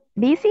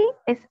 Busy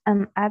es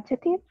an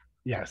adjective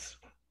Yes.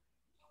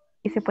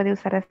 y se puede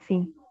usar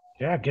así.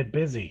 Yeah, get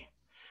busy.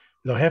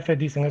 Los jefes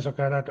dicen eso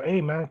cada rato.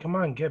 Hey, man, come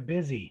on, get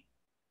busy.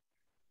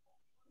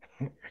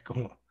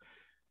 Como,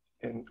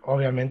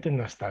 obviamente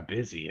no está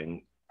busy.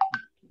 And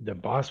the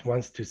boss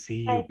wants to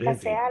see you Hay que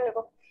hacer busy.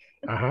 algo.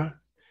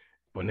 Ajá.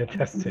 Ponete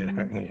a hacer.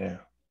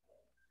 Yeah.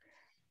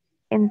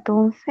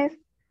 Entonces,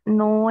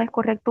 no es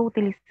correcto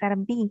utilizar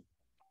be.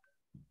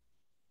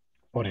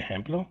 Por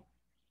ejemplo.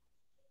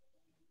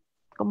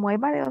 Como hay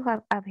varios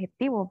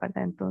adjetivos,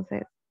 ¿verdad?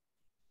 Entonces,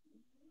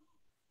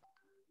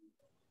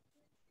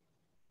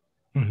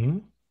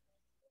 Ujú.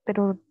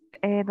 pero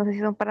no sé si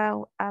son para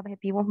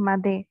adjetivos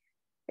más de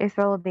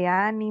estado de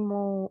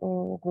ánimo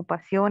o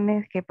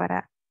ocupaciones que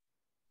para,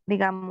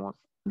 digamos,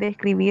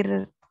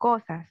 describir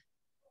cosas.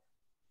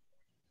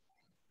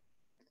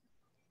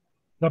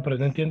 No, pero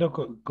no entiendo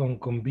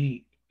con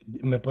be.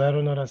 ¿Me puede dar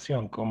una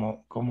oración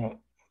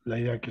como la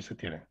idea que se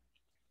tiene?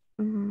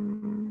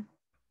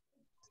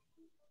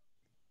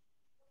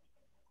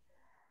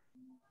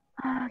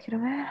 Quiero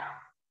ver.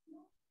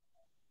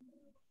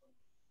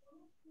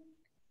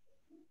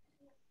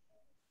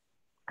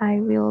 I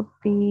will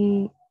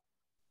be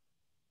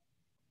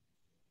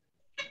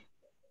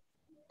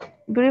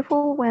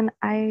beautiful when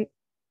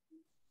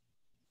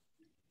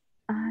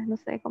no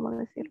sé cómo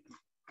decirlo.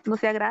 No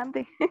sea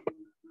grande.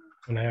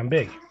 When I am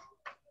big.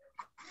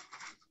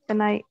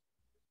 When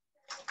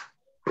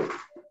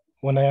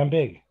I am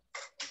big.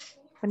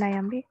 When I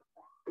am big.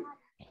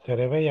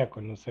 Seré bella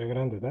cuando sea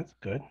grande. That's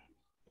good.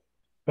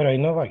 Pero ahí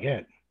no va a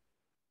get.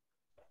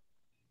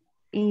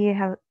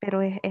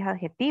 Pero es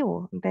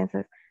adjetivo.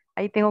 Entonces,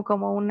 ahí tengo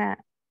como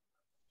una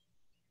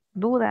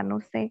duda,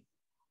 no sé.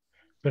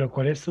 Pero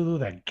 ¿cuál es su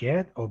duda?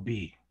 ¿Get o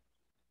be?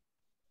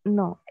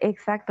 No,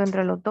 exacto,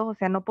 entre los dos. O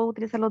sea, no puedo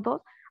utilizar los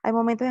dos. Hay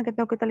momentos en que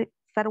tengo que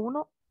utilizar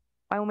uno.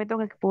 Hay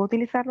momentos en que puedo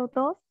utilizar los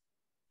dos.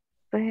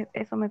 Entonces,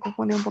 eso me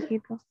confunde un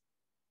poquito.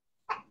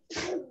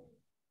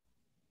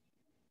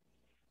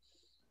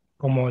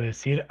 Como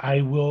decir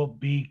I will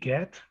be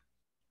get.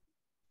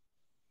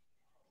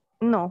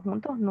 No,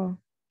 juntos no.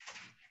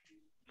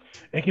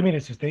 Es que mire,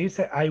 si usted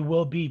dice I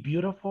will be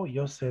beautiful,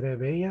 yo seré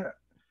bella,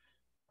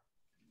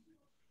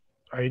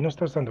 ahí no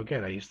está usando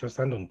get, ahí está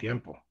usando un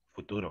tiempo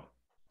futuro.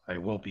 I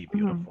will be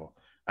beautiful.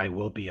 I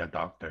will be a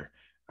doctor.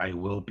 I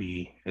will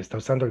be. Está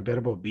usando el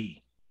verbo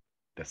be,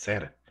 de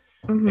ser.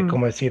 Es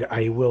como decir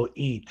I will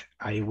eat,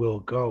 I will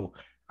go,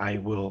 I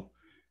will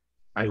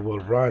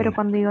run. Pero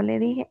cuando yo le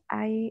dije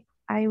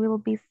I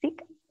will be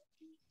sick,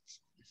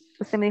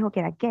 usted me dijo que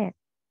era get.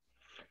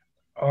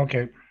 Ok.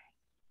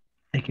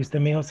 Es que usted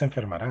me dijo se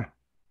enfermará.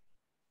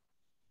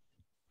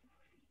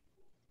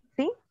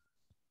 ¿Sí?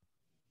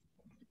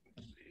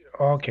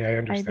 Ok, I I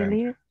understand.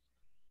 believe.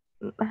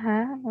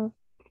 Ajá. No.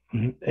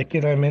 Es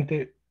que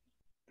realmente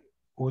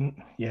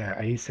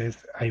ahí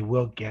says I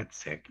will get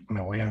sick. Me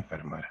voy a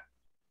enfermar.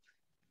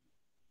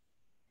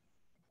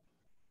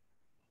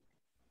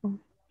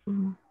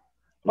 No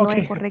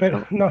Okay, es correcto.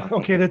 pero no,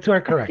 okay, the two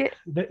are correct.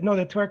 The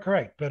two are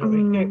correct, pero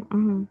es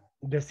que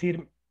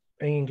decir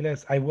en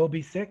inglés I will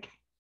be sick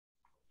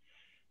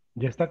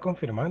ya está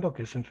confirmando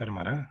que se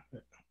enfermará.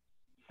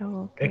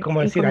 Okay. Es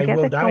como Y decir con I get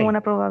will es como die.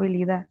 una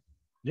probabilidad.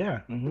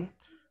 Yeah.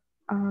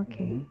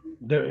 Okay.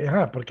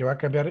 Porque va a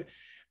cambiar.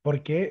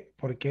 ¿Por qué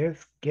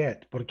es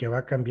get? Porque va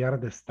a cambiar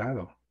de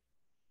estado.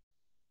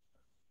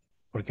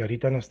 Porque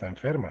ahorita no está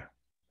enferma.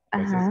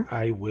 Entonces,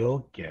 Ajá. I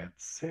will get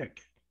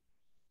sick.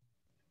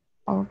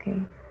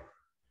 Okay.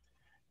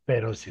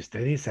 Pero si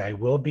usted dice I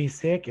will be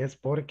sick es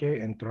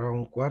porque entró a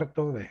un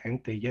cuarto de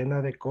gente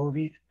llena de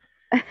COVID.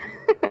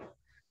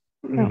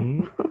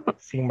 No.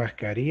 Sin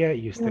mascarilla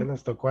y usted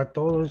los tocó a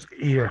todos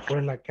y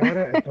después la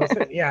cara.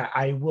 Entonces, yeah,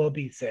 I will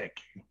be sick.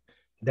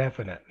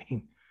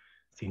 Definitely.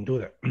 Sin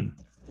duda.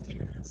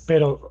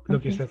 Pero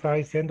lo que usted estaba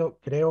diciendo,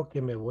 creo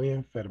que me voy a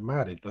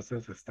enfermar.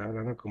 Entonces está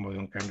hablando como de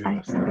un cambio de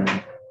estado.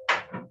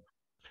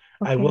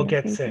 I will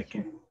get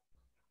sick.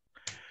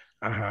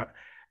 Ajá.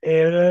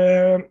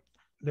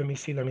 Let me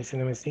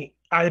see.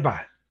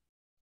 Alba.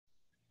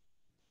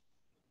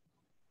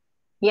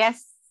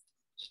 Yes.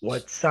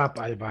 What's up,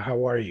 Alba?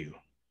 How are you?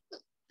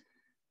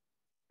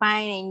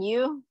 Fine, and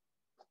you?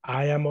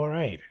 I am all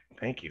right.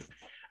 Thank you.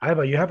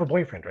 Alba, you have a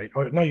boyfriend, right?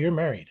 Or no, you're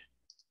married.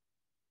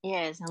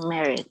 Yes, I'm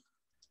married.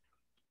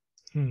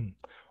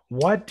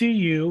 What do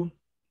you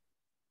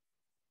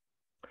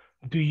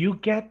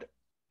get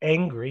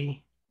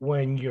angry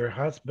when your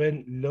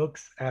husband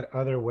looks at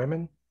other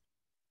women?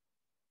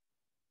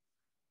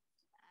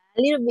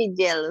 A little bit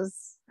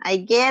jealous. I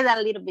get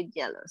a little bit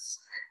jealous.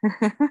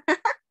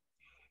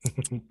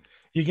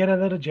 You get a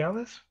little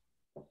jealous?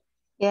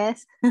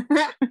 Yes.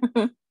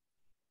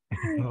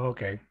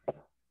 Okay.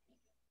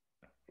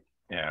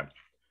 Yeah.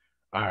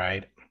 All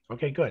right.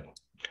 Okay, good.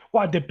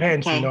 Well, it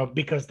depends, Okay.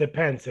 because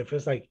depends if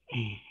it's like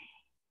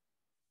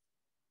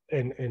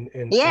and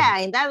yeah,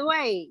 in that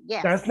way,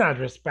 yes. That's not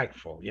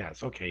respectful.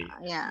 Yes, okay.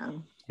 Yeah.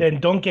 Then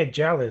don't get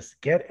jealous,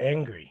 get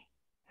angry.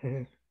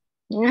 And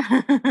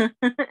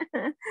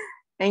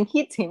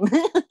hit him.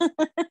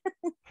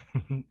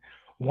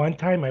 One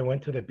time I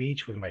went to the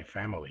beach with my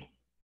family.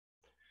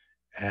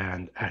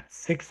 And at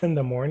 6 in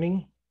the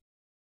morning,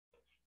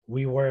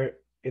 we were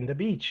in the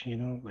beach, you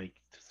know, like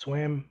to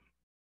swim.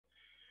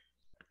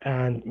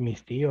 And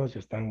mis tíos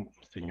están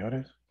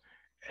señores.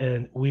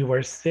 And we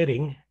were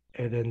sitting,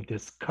 and then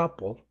this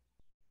couple,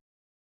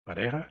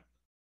 pareja,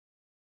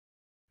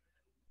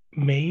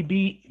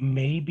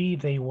 maybe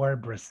they were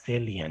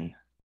Brazilian,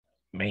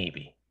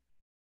 maybe.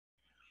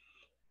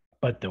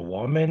 But the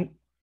woman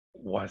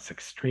was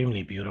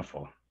extremely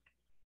beautiful.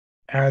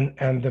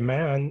 And the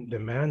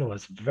man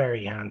was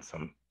very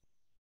handsome.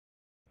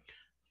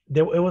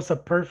 It was a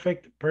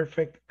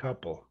perfect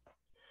couple.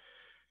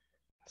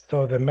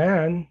 So the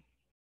man,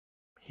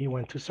 he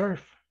went to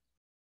surf.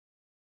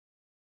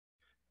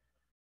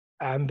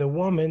 And the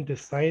woman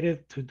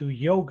decided to do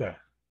yoga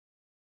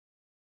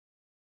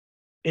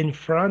in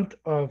front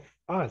of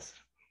us.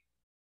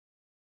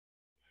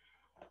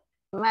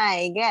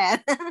 My God.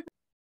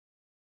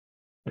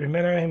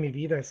 Primera vez en mi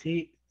vida,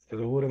 sí, te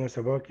lo juro en El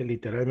Salvador, que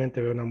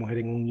literalmente veo a una mujer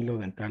en un hilo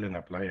dental en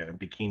la playa, en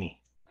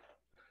bikini.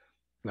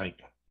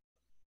 Like,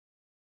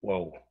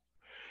 whoa.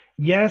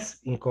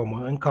 Yes,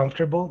 incómodo,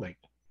 uncomfortable, like.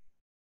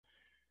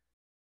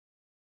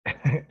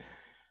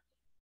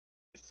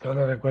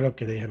 Solo recuerdo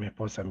que le dije a mi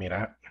esposa,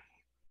 mira,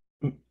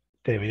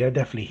 te deberías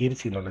de afligir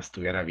si no la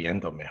estuviera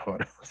viendo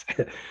mejor.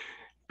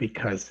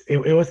 Because it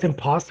was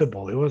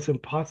impossible. It was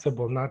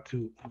impossible not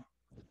to.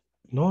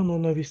 No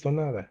he visto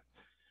nada.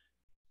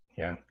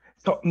 Yeah.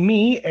 So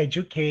me,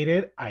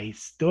 educated, I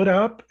stood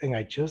up and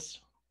I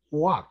just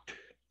walked.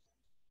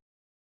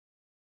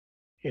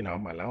 You know,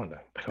 mala onda.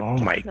 But oh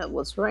my. That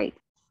was right.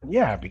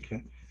 Yeah,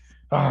 because,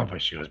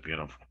 but she was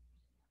beautiful.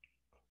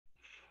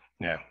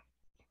 Yeah.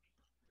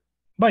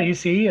 But you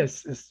see,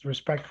 it's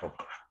respectful.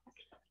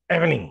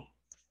 Evelyn.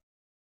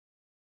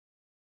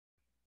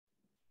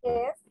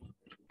 Yes.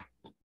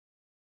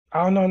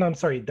 Oh, no, I'm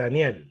sorry,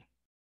 Daniel.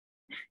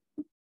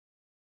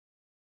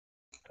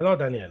 Hello,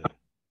 Daniel.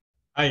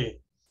 Hi.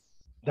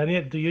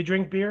 Daniel, do you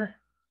drink beer?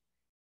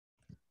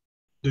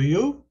 Do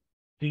you?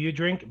 Do you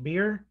drink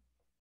beer?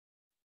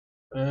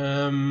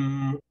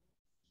 Only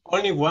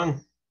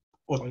one.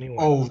 Only one.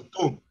 Oh,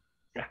 two.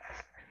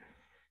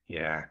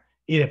 Yeah.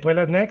 Y después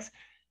las next.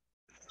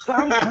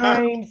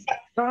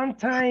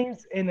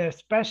 Sometimes in a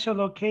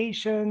special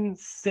occasion,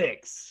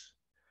 6.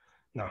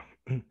 No.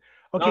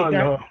 Okay,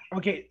 No.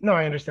 Okay, no,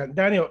 I understand.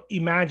 Daniel,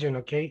 imagine,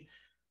 okay,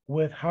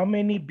 with how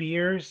many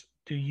beers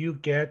do you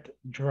get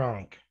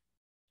drunk?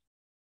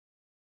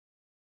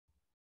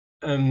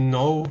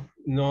 No,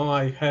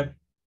 I have.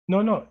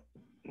 No,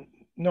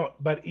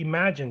 but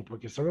imagine,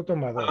 porque solo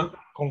tomador.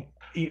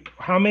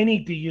 How many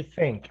do you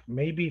think?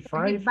 Maybe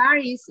 5?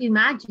 Everybody is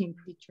imagining,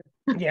 teacher.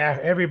 Yeah,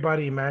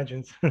 everybody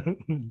imagines.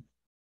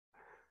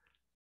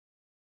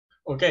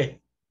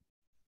 Okay.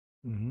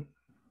 Mhm.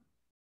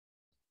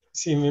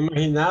 Si me he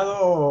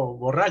imaginado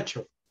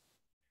borracho.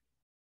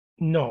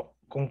 No,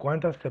 ¿con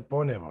cuántas te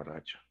pone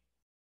borracho?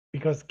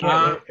 Because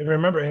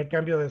remember, es el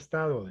cambio de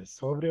estado de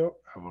sobrio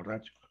a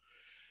borracho.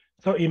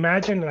 So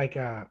imagine like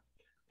a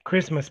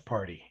Christmas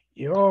party.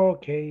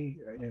 Okay,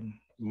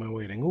 me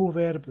voy a ir en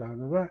Uber, blah,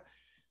 blah, blah.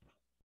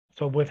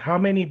 So with how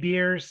many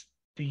beers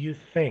do you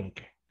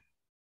think?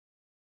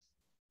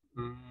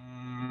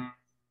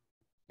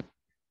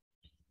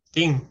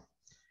 10.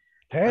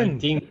 10. I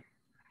think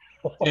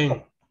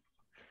 10.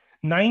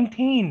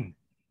 19.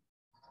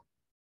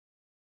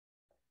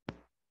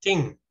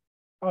 10.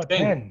 Oh,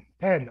 10.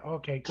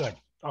 Okay, good.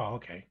 Oh,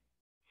 okay.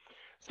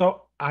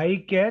 So I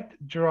get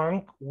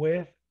drunk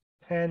with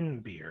 10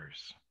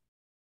 beers.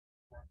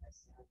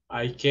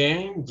 I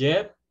can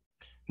get.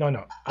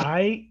 No.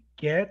 I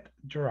get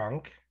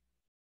drunk.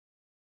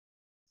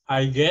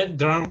 I get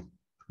drunk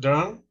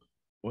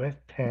With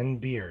 10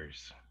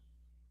 beers.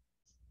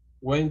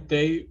 when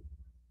they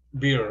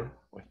beer.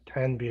 With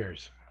 10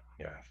 beers.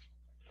 Yes.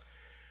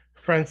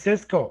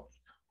 Francisco,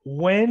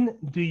 when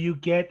do you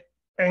get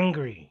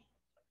angry?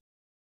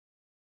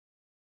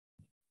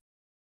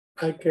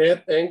 I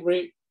get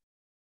angry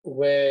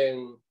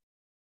when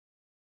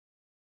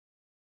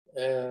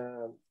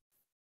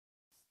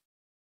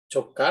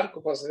chocar,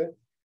 ¿cómo se dice?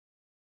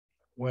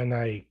 When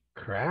I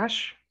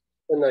crash?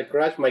 When I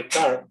crash my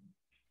car.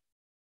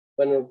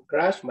 When I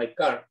crash my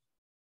car.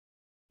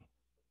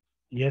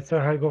 Y eso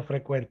es algo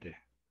frecuente.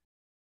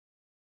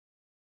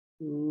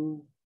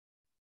 No.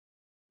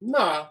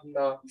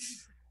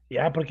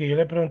 Ya, porque yo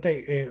le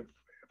pregunté,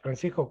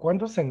 Francisco,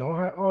 ¿cuándo se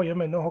enoja? Oh, yo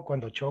me enojo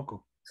cuando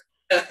choco.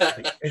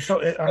 Eso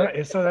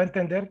da a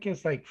entender que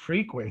es like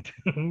frequent.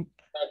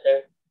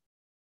 Okay.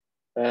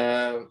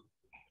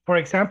 For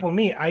example,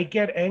 me, I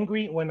get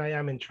angry when I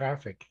am in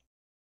traffic.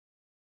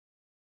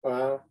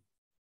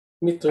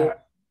 Me too.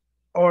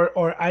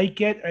 Or I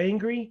get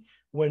angry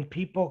when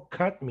people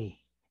cut me.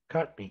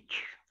 Que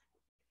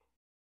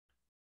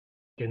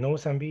no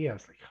usan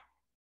vías.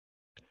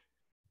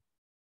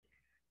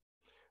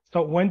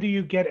 So when do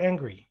you get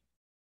angry?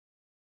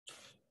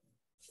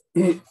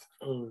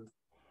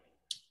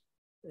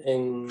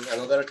 In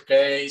another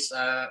case,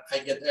 I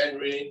get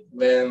angry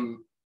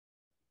when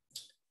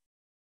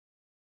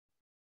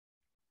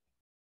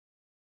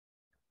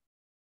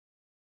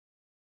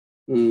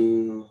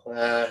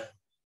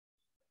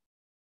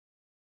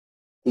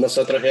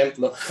otro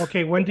ejemplo.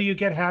 Okay, when do you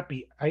get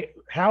happy?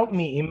 Help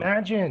me,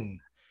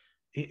 imagine,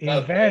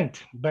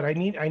 invent, but I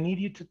need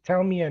you to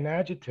tell me an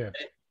adjective.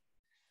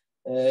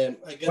 I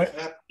get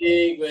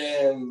happy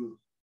when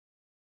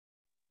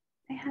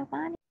I have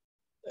money.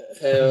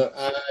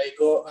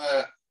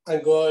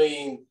 I'm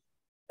going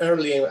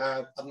early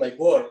at my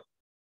work.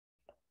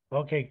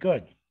 Okay,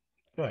 good.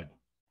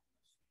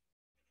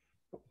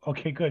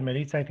 Okay, good.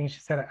 Melissa, I think she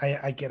said,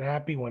 I get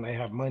happy when I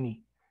have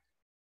money.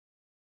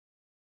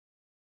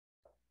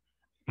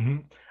 Mm-hmm.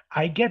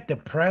 I get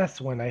depressed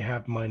when I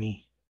have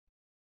money.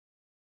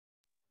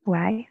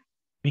 Why?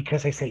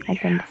 Because I say, I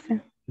don't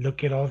understand.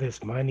 Look at all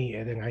this money,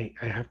 and then I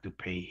have to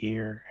pay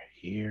here.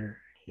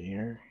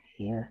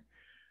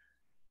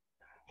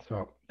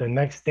 So the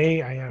next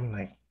day I am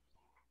like,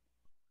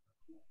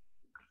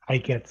 I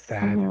get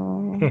sad.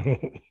 Oh.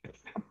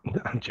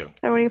 I'm joking.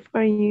 Sorry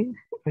for you.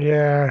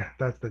 Yeah,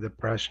 that's the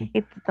depression.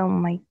 It's not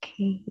my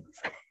case.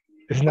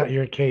 It's not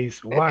your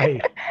case. Why?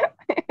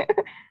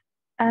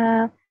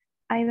 I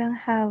don't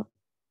have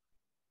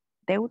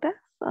deudas.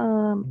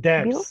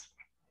 Debts. Bills?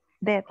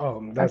 Debt.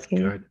 Oh, that's okay.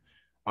 good.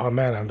 Oh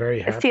man, I'm very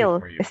happy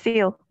for you.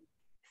 Still.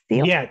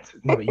 Yet.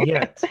 No,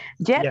 yet.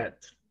 Jet?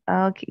 Yet.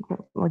 Okay,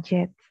 well,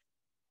 jet.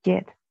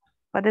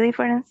 What the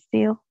difference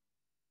still?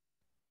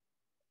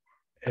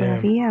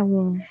 Todavía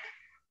aún.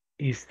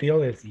 Y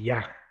still is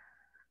ya.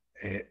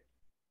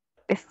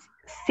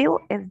 Still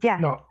es ya.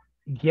 No,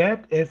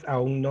 yet es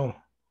aún no.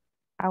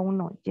 Aún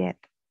no, yet.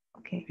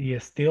 Okay. Y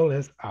still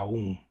es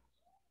aún.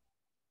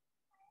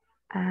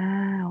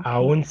 Ah, okay.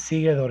 Aún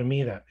sigue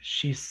dormida.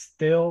 She's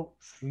still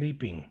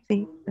sleeping.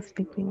 Sí,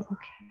 sleeping.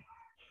 Okay.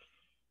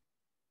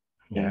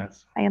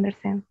 Yes. I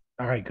understand.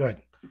 All right, good.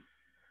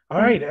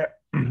 All right.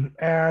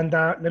 And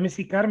let me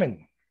see,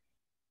 Carmen.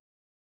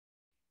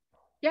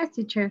 Yes,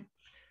 teacher.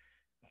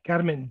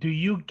 Carmen, do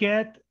you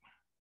get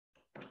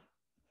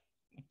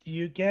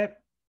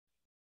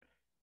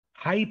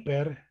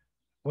hyper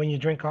when you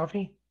drink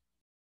coffee?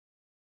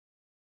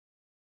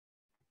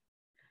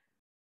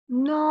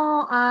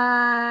 No,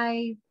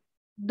 I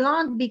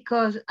don't,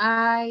 because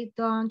I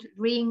don't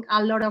drink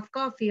a lot of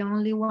coffee,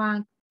 only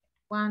one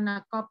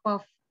a cup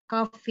of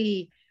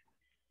coffee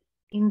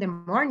in the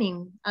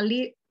morning, a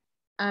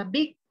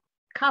big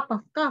cup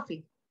of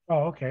coffee.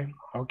 Oh,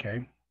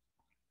 okay.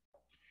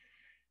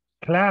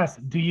 Class,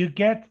 do you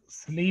get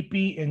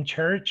sleepy in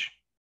church?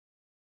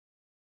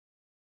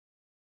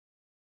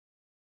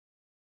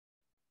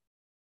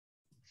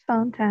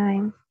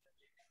 Sometimes.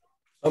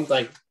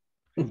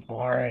 It's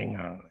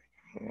boring.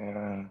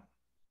 Yeah.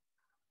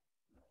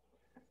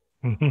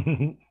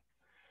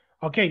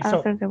 Okay, so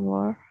after the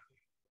war.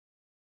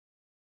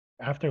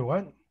 After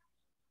what?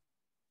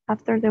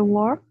 After the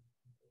war.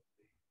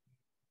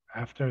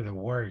 After the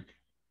work.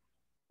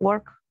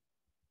 Work.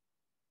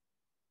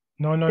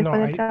 No.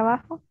 Después del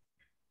trabajo.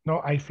 No,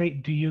 I say,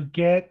 do you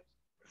get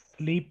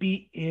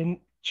sleepy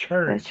in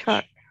church?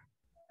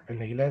 En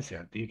la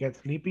iglesia, do you get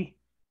sleepy?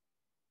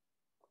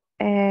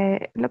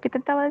 Lo que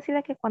intentaba decir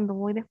es que cuando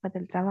voy después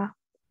del trabajo.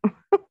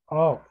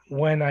 Oh,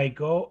 when I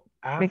go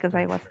after Because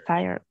I was church.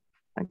 tired.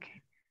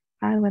 Okay.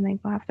 And when I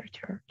go after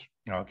church.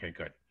 Okay,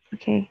 good.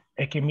 Okay.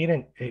 Es que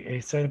miren, ese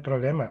es el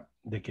problema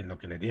de que lo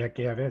que le dije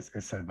aquella vez,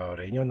 el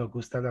salvadoreño nos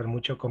gusta hablar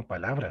mucho con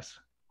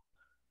palabras.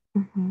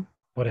 Uh-huh.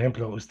 Por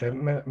ejemplo, usted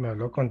me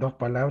habló con 2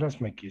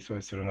 palabras, me quiso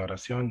decir una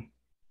oración.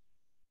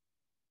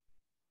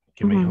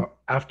 Que me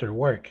dijo, after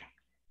work.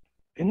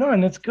 No,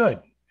 and it's good,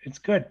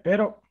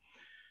 pero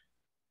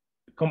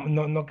como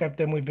no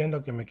capté muy bien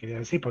lo que me quería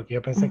decir, porque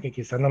yo pensé que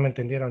quizás no me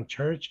entendieron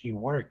church y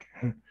work,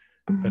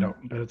 pero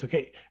es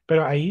okay.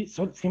 Pero ahí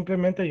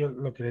simplemente yo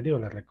lo que le digo,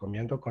 les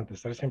recomiendo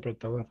contestar siempre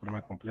todo en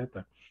forma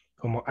completa.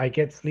 Como I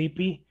get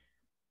sleepy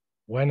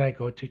when I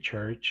go to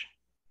church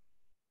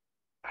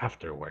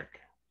after work.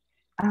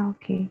 Ah,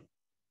 okay.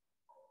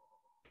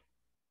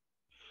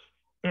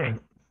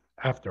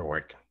 After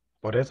work.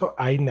 Por eso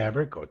I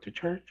never go to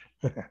church.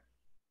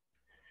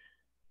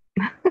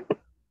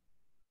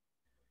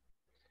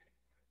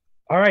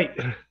 All right.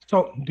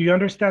 So, do you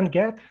understand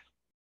get?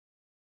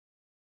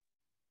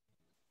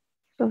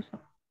 So.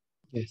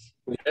 Yes.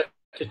 Yeah,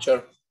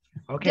 teacher.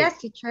 Okay. Yes,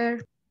 teacher.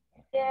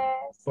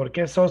 Yes. ¿Por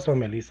qué soso,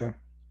 Melissa?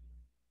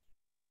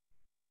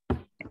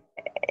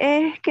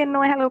 Es que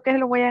no es algo que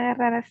lo voy a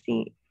agarrar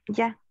así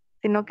ya,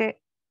 sino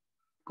que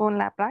con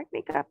la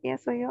práctica,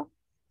 pienso yo.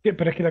 Sí,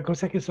 pero es que la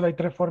cosa es que solo hay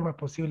 3 formas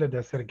posibles de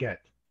hacer get.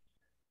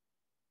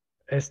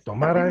 Es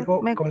tomar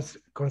algo,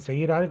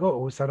 conseguir algo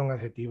o usar un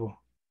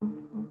adjetivo.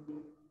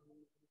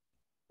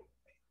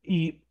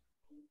 Y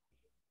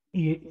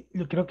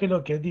yo creo que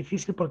lo que es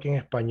difícil, porque en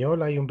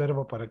español hay un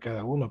verbo para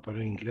cada uno, pero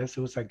en inglés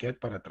se usa get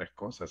para 3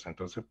 cosas.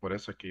 Entonces, por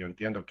eso es que yo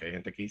entiendo que hay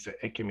gente que dice,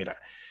 es que mira,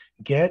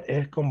 get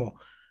es como,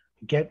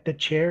 get the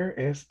chair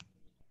es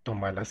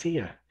tomar la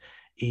silla.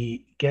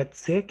 Y get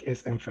sick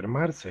es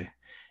enfermarse.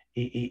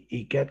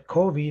 Y get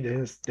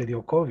COVID te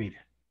dio COVID.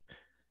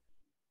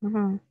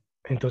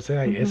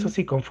 Entonces, eso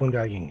sí confunde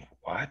a alguien.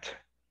 What?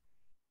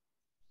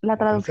 La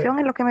traducción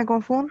es lo que me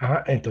confunde.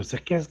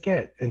 Entonces, ¿qué es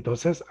get?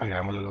 Entonces,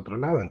 hagámoslo al otro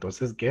lado.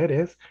 Entonces, get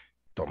es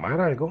tomar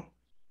algo.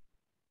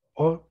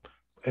 O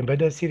en vez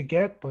de decir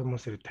get,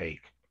 podemos decir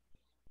take.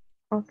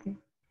 Ok.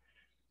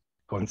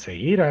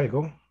 Conseguir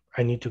algo.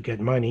 I need to get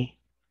money.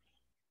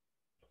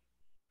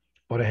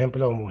 Por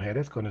ejemplo,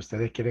 mujeres, cuando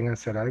ustedes quieren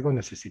hacer algo,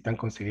 necesitan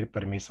conseguir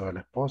permiso del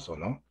esposo,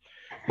 ¿no?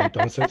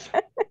 Entonces,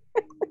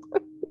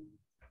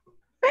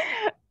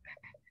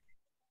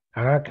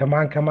 come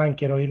on,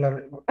 quiero ir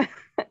a...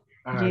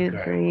 You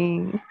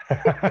dream.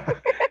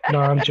 No,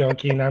 I'm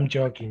joking,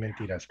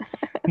 mentiras.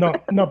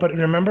 No, but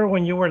remember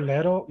when you were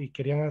little y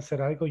querían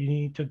hacer algo, you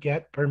need to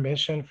get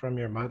permission from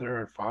your mother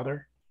or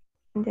father?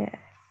 Yes.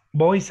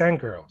 Boys and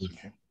girls,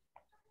 okay?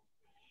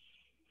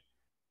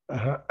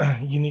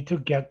 You need to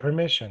get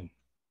permission.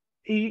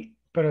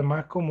 Pero el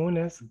más común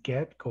es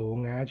get con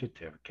un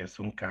adjective, que es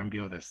un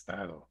cambio de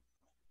estado.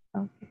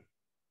 Okay.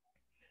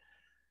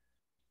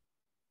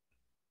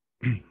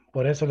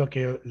 Por eso lo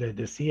que yo les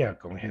decía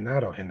con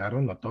Genaro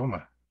no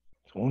toma,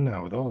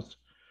 una o dos.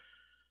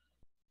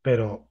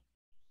 Pero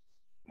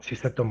si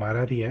se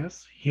tomara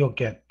 10, he'll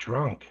get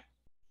drunk.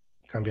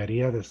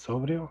 Cambiaría de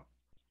sobrio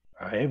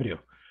a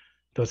ebrio.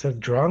 Entonces,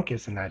 drunk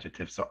is an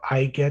adjective. So,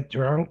 I get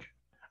drunk.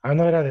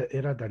 No,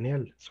 era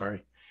Daniel,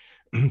 sorry.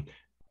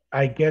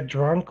 I get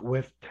drunk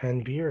with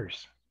 10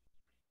 beers.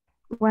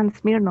 One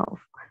Smirnoff.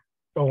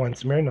 O one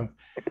Smirnoff.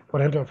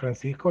 Por ejemplo,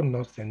 Francisco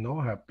no se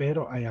enoja,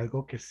 pero hay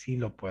algo que sí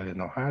lo puede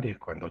enojar y es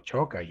cuando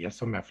choca. Y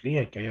eso me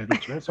aflige que haya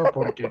dicho eso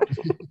porque...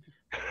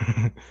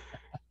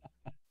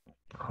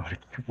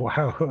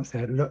 wow, o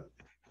sea,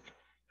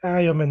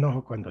 yo me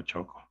enojo cuando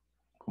choco.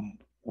 Como,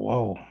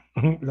 wow,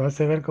 lo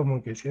hace ver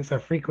como que si es a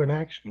frequent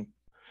action.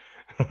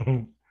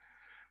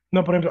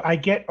 No, por ejemplo,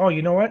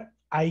 you know what?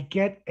 I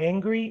get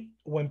angry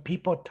when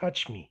people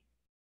touch me.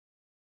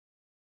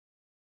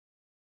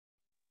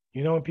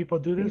 You know when people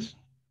do this?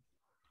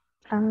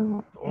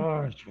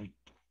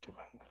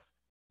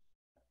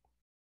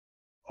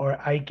 Or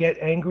I get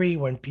angry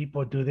when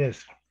people do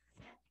this.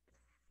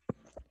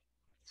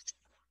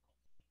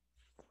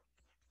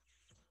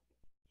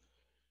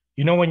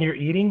 You know when you're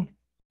eating?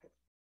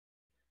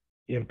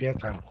 Y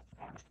empiezan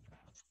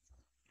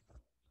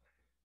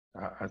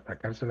a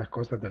sacarse las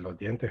cosas de los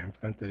dientes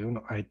enfrente de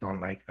uno. I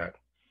don't like that.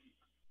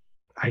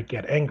 I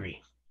get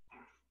angry.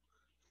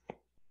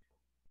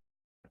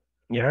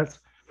 Yes.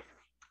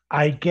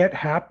 I get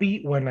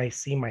happy when I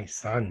see my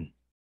son.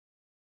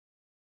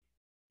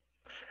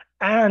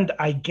 And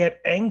I get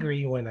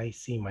angry when I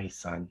see my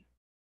son.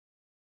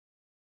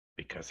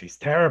 Because he's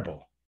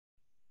terrible.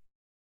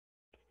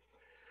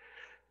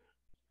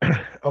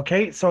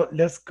 Okay, so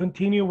let's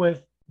continue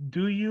with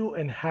do you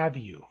and have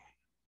you.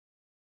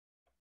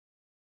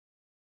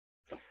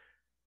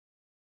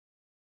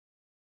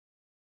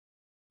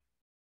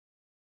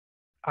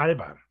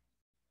 Alba.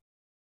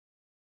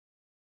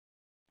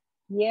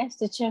 Yes,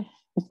 teacher.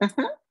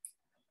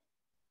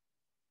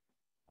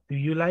 Do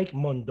you like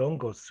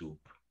mondongo soup?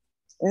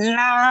 No,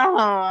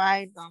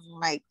 I don't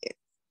like it.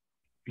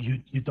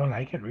 You don't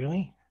like it,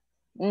 really?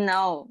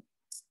 No.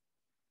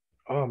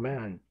 Oh,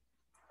 man.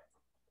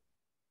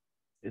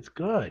 It's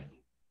good.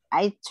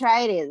 I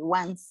tried it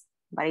once,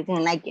 but I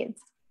didn't like it.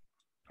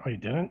 Oh, you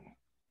didn't?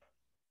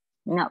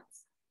 No.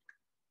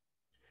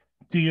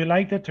 Do you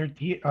like the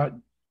tortilla?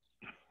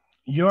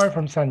 You are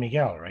from San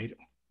Miguel, right?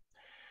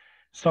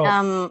 So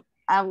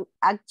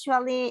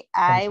actually,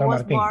 I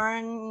was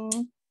born.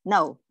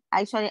 No,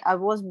 actually, I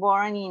was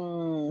born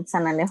in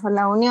San Alejo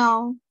La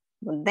Unión.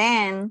 But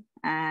then,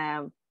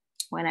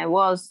 when I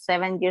was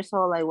 7 years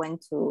old, I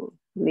went to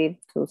live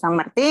to San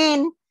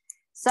Martin.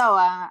 So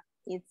I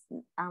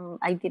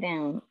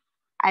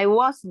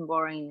wasn't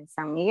born in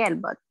San Miguel,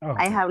 but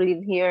I have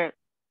lived here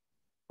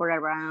for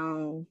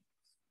around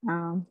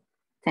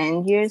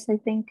 10 years, I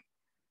think.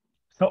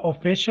 So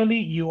officially,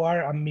 you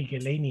are a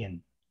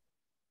Miguelanian.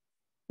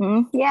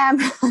 Yeah.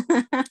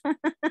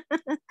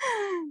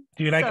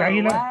 Do you like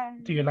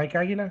Águila? Do you like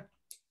Águila?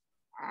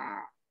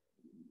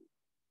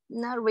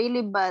 Not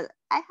really, but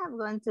I have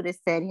gone to the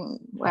stadium.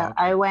 Well, okay.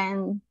 I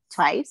went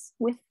twice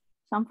with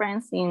some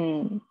friends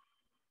in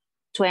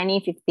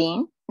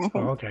 2015, I think.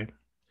 Okay.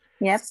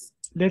 Yep.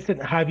 Listen,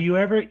 have you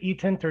ever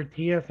eaten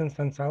tortillas in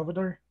San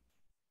Salvador?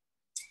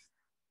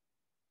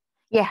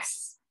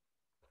 Yes.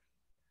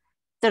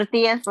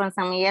 Tortillas from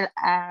San Miguel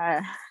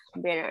are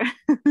better.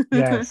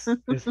 Yes,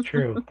 it's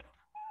true.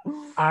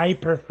 I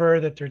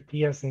prefer the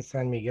tortillas in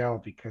San Miguel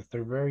because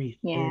they're very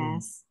thin.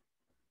 Yes.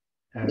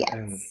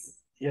 And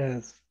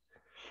yes.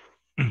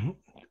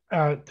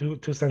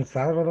 To San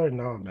Salvador,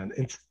 no, man.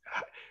 It's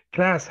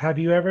class. Have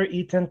you ever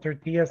eaten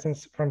tortillas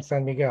from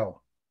San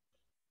Miguel?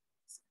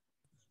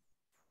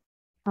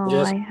 Oh,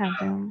 yes. I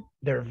haven't.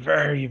 They're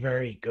very,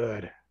 very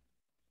good.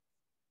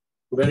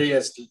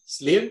 Very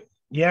slim?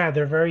 Yeah,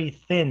 they're very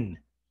thin.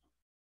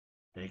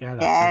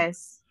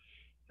 Yes.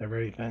 They're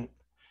very thin.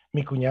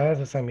 Mi cuñada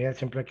de San Miguel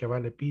siempre que va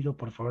le pido,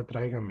 por favor,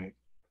 tráigame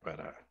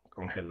para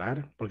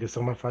congelar, porque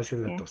son más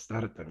fáciles de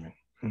tostar también.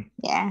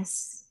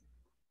 Yes.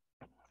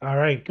 All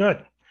right,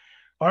 good.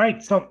 All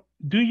right, so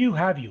do you,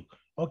 have you?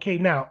 Okay,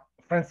 now,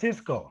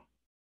 Francisco,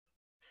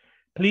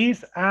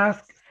 please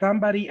ask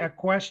somebody a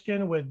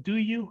question with do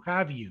you,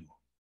 have you?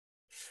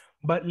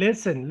 But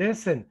listen,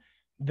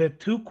 the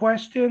two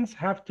questions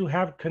have to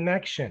have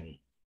connection.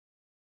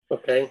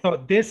 Okay. So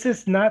this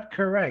is not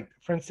correct.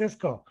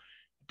 Francisco,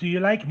 do you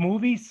like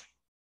movies?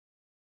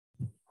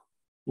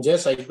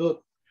 Yes, I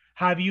do.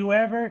 Have you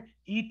ever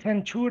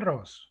eaten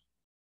churros?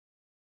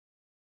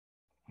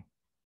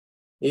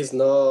 It's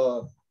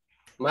not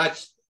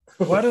much.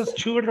 What does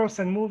churros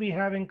and movie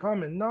have in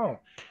common? No.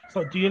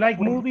 So do you like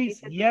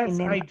movies? Yes,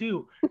 I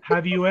do.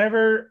 Have you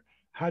ever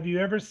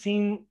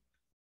seen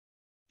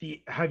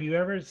The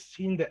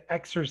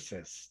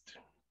Exorcist?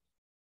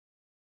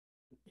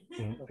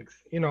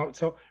 You know,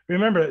 so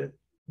remember,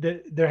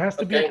 there has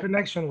to be a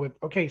connection with,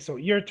 okay, so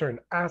your turn.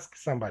 Ask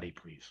somebody,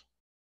 please.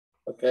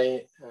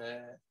 Okay.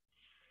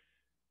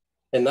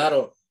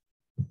 Genaro.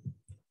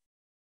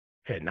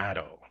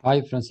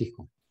 Hi,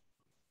 Francisco.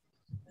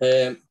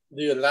 Do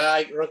you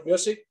like rock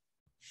music?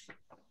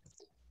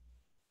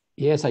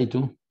 Yes, I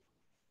do.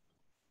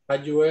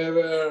 Have you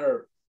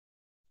ever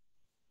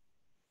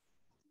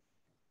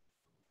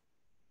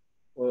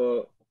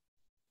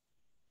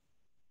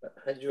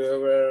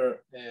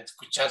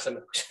escuchar, se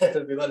me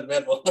olvidó el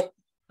verbo.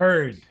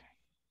 Heard.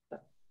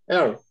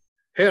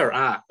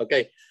 Heard,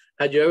 okay.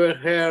 Have you ever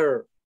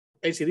heard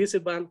AC/DC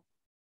band?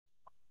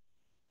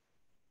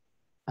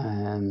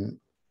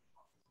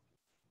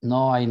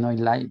 No, I not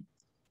like.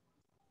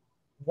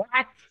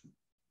 What?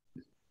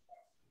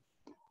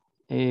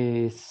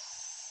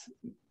 Is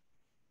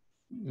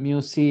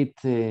music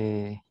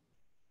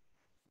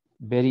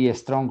very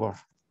stronger.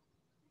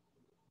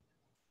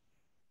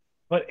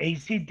 But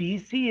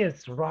AC/DC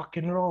is rock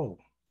and roll.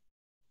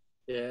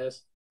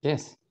 Yes.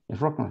 Yes,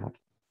 it's rock and roll.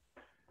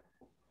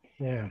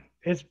 Yeah,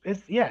 it's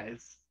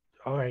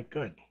all right,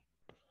 good.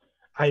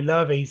 I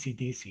love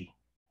AC/DC.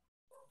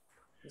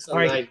 All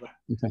right,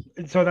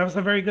 okay. So that was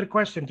a very good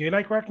question. Do you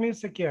like rock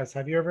music? Yes.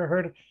 Have you ever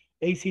heard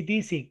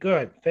AC/DC?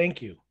 Good,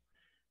 thank you.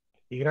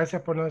 Y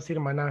gracias por no decir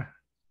maná.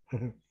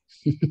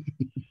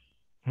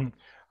 All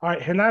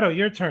right, Renato,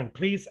 your turn.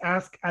 Please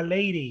ask a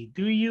lady,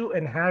 do you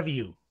and have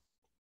you?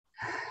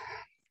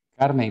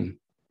 Carmen.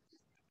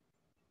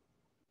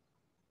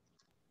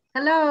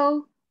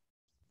 Hello.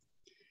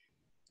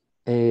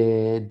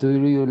 Do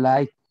you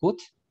like food?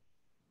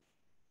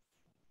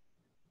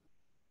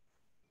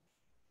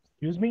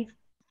 Excuse me?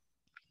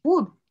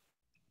 Food.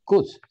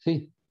 Good,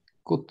 sí.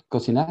 Good,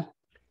 cocinar.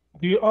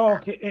 Do you,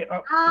 okay.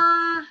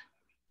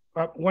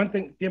 One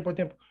thing, tiempo.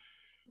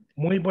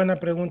 Muy buena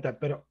pregunta,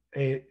 pero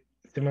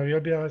se me había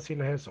olvidado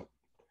decirles eso.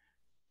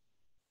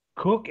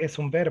 Cook es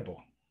un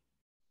verbo.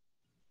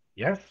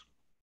 Yes?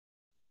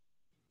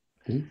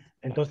 ¿Sí?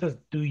 Entonces,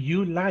 do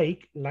you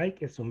like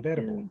es un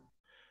verbo.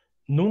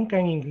 Nunca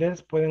en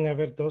inglés pueden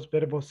haber dos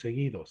verbos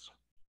seguidos.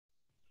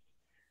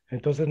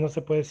 Entonces no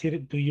se puede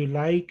decir, do you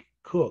like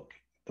cook?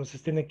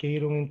 Entonces tiene que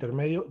ir un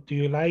intermedio. Do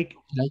you like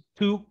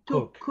to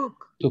cook?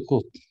 To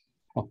cook.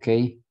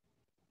 Okay.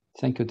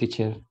 Thank you,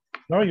 teacher.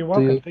 No, you're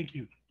welcome. Thank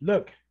you.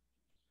 Look.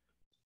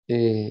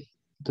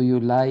 Do you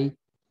like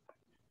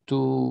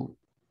to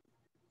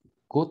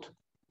cook?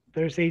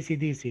 There's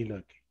AC/DC,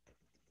 look.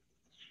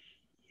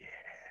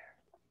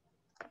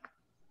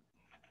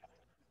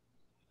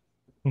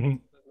 Yeah.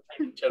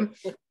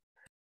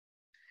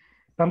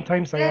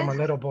 Sometimes I am a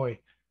little boy.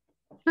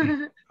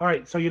 All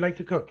right, so you like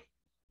to cook?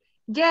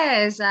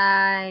 Yes,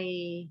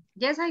 I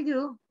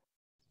do.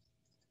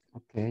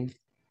 Okay.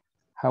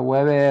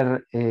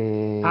 However,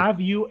 have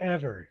you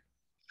ever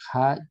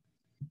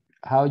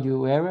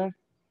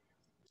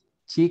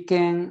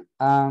chicken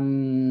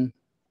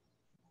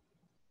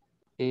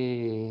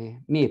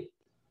meat?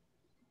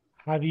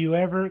 Have you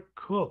ever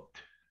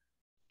cooked?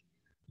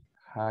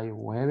 Have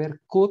you ever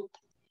cooked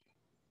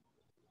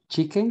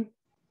chicken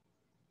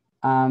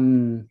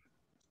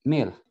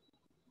meal?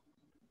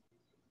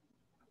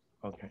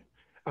 Okay.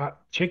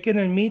 Chicken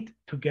and meat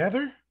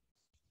together?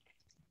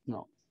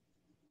 No.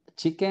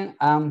 Chicken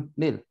and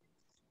meal.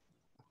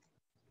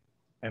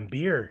 And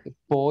beer.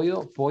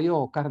 Pollo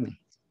o carne.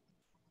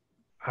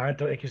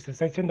 Entonces es que usted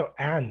está diciendo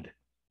and.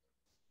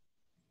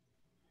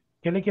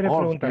 ¿Qué le quiere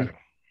preguntar?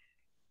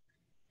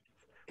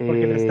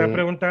 Porque le está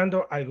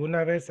preguntando,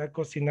 ¿alguna vez ha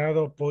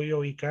cocinado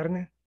pollo y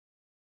carne?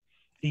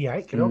 Y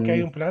creo que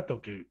hay un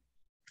plato que,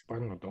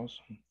 bueno,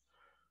 dos.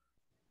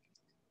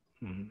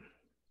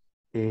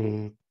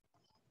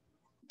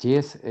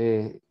 Yes,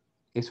 eso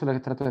es lo que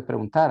trato de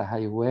preguntar.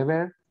 Have you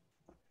ever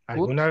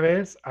 ¿Alguna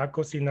vez ha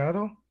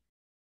cocinado?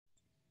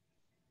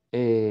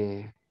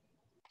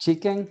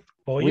 Chicken.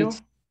 Pollo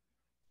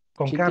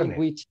con chicken carne.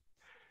 With,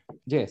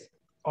 yes.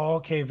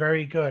 Okay,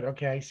 very good.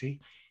 Okay, I see.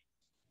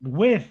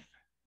 With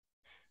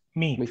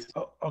meat. With.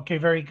 Okay,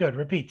 very good.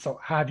 Repeat. So,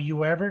 have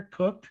you ever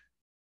cooked?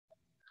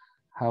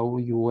 Have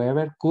you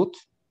ever cooked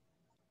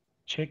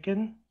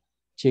chicken?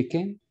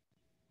 Chicken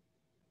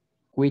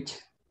with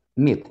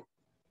meat.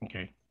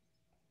 Okay.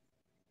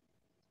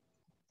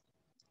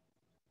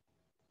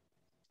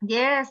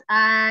 Yes,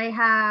 I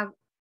have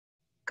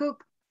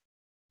cooked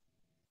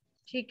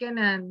chicken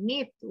and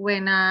meat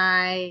when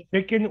I...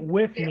 Chicken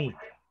with meat.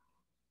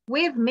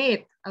 With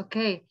meat,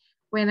 okay.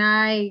 When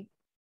I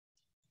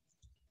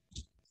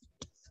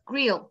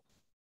grill.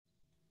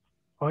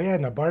 Oh yeah,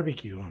 in a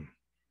barbecue.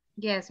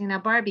 Yes, in a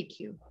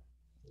barbecue.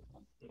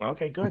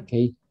 Okay, good.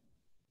 Okay.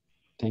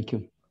 Thank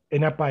you.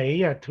 In a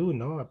paella too,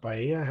 no? A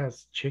paella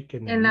has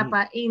chicken and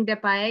meat. In the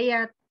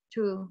paella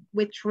too,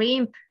 with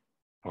shrimp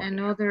and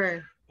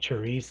other...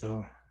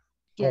 Chorizo,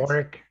 Yes.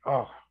 pork.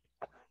 Oh,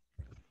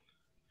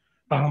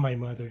 my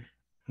mother.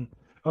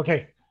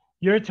 Okay,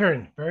 your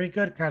turn. Very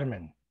good,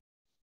 Carmen.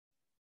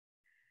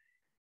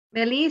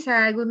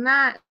 Melissa, good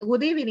night.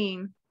 Good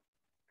evening.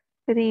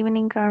 Good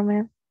evening,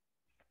 Carmen.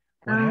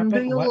 What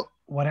happened?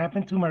 What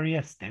happened to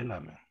Maria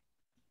Stella, man?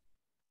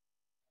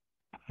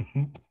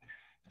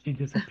 She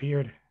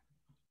disappeared.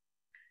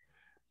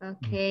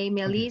 Okay,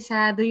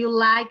 Melissa, do you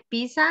like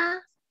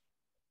pizza?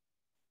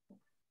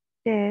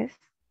 Yes,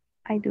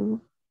 I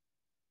do.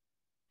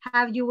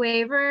 Have you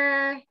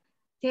ever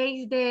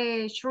tasted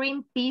the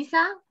shrimp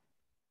pizza?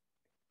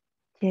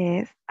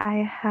 Yes,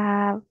 I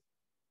have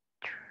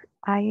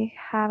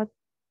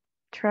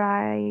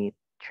tried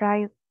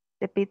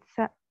the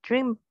pizza,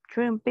 shrimp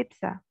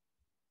pizza.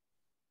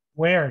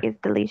 Where? It's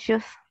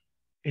delicious.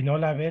 In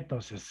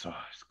Olavetos is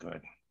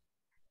good.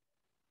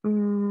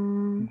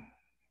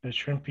 The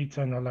shrimp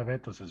pizza in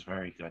Olavetos is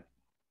very good.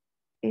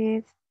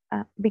 It's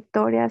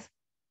Victoria's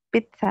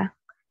Pizza.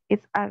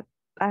 It's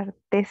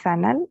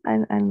artesanal. I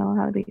don't know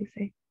how do you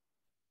say.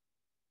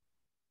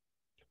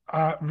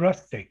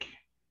 Rustic.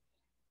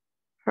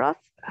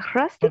 Rustic?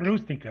 Rustic.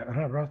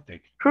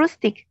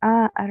 Rustic.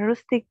 A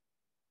rustic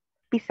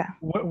pizza.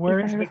 Where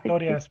is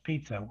Victoria's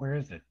Pizza? Where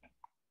is it?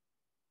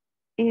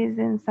 Is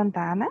in Santa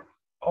Ana.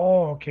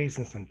 Oh, okay, it's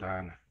in Santa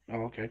Ana.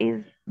 Oh, okay.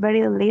 It's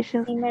very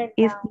delicious.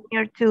 It's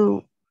near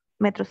to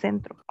Metro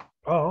Centro.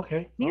 Oh,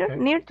 okay.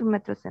 Near to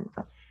Metro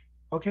Centro.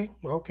 Okay,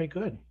 okay,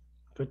 good.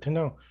 Good to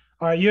know.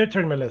 All right, your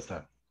turn,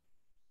 Melissa.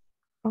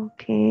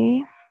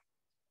 Okay.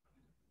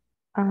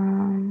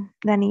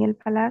 Daniel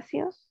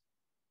Palacios.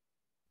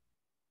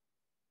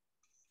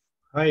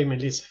 Hi,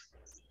 Melissa.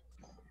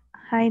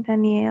 Hi,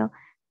 Daniel.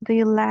 Do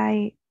you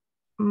like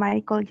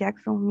Michael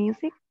Jackson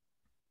music?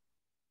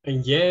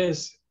 And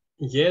yes,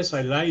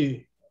 I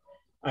like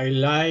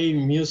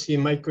music,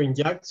 Michael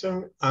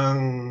Jackson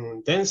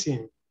and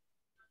dancing.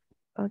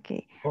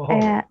 Okay.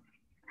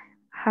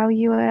 Have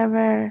you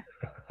ever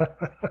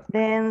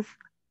danced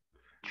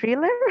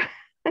Thriller?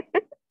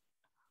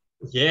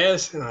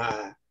 Yes,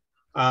 I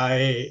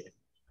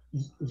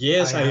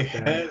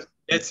have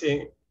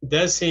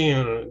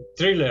dancing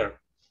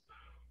Thriller.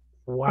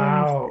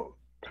 Wow.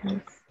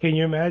 Can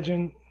you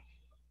imagine?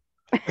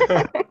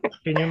 Can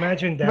you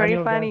imagine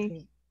Daniel Very funny.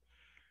 dancing?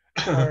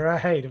 All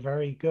right,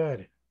 very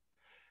good.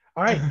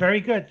 All right,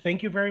 very good.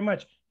 Thank you very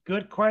much.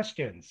 Good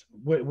questions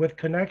with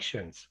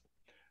connections.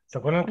 ¿Se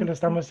acuerdan que le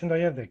estamos diciendo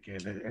ayer de que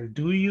del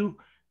do you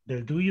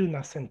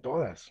nacen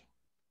todas?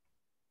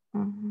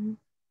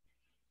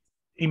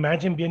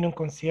 Imagine viendo un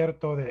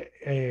concierto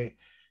de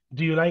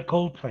do you like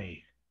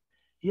Coldplay?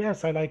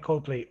 Yes, I like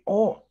Coldplay.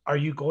 Oh, are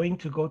you going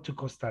to go to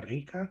Costa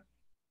Rica?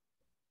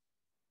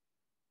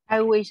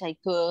 I wish I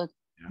could.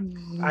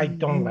 I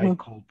don't like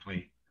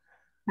Coldplay.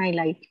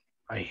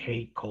 I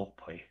hate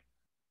Coldplay.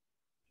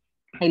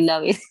 I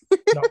love it.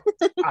 No,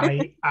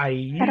 I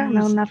don't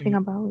know nothing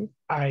about it.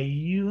 I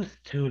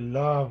used to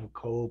love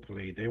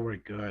Coldplay. They were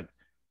good.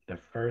 The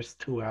first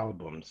two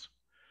albums.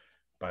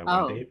 But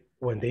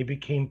when they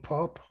became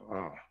pop,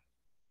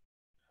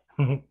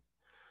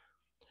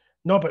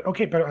 No, pero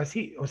okay, pero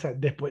así, o sea,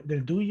 después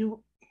del do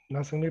you,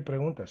 nacen mil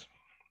preguntas.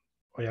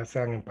 O ya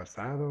sean en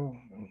pasado,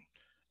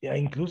 ya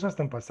incluso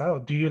hasta en pasado.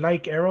 Do you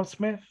like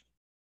Aerosmith?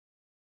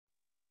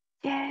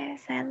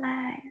 Yes, I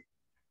like.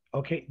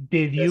 Okay,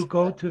 did you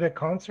go to the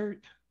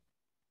concert?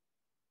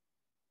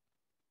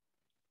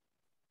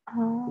 I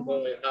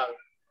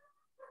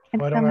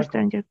don't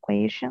understand your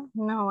question.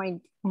 No, I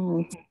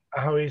don't.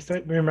 How you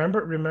say?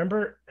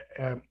 Remember,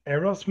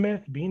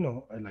 Aerosmith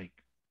vino like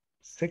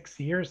 6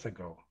 years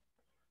ago.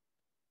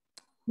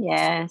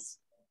 Yes.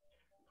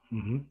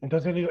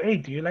 Entonces le digo, hey,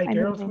 do you like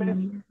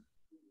Aerosmith?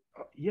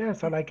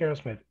 Yes, I like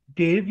Aerosmith.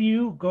 Did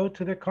you go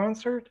to the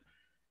concert?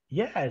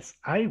 Yes,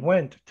 I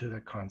went to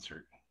the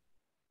concert.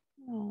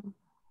 Oh,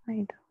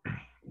 I don't.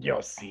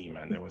 Yo, see,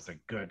 man, it was a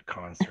good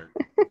concert.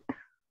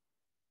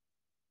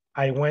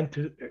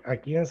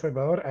 Aquí en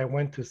Salvador, I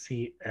went to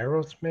see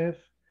Aerosmith,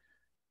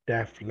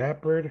 Def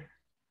Leppard,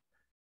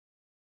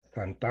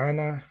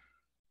 Santana,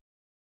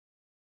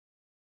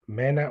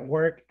 Men at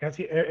Work.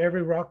 Casi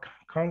every rock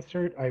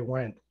concert I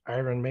went.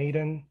 Iron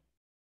Maiden.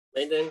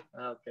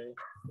 Okay.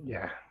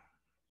 Yeah.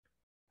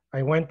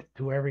 I went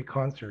to every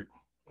concert.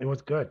 It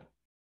was good.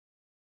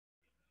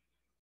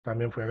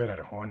 También fui a ver a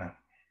Arjona.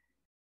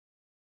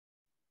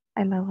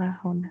 I love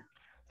Arjona.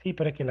 Sí,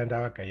 pero es que le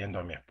andaba cayendo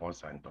a mi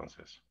esposa,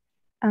 entonces.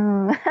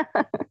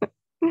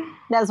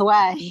 That's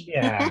why.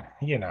 Yeah,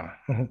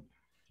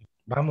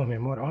 Vamos, mi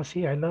amor. Oh,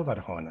 sí, I love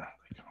Arjona.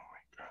 Oh,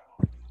 my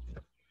God.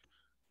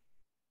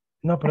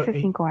 No, pero... Hace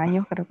 5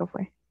 años creo que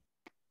fue.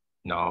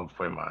 No,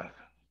 fue más.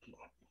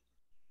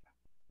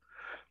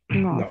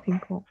 No, No.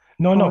 5.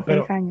 No, como no, 6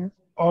 pero... años.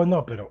 Oh,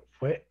 no, pero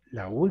fue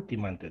la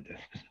última antes de...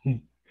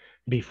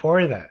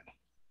 Before that.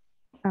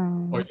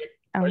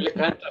 Oye,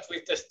 Canta,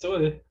 fuiste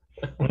tú.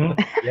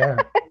 Yeah.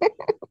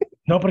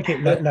 No, porque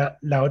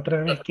la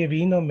otra vez que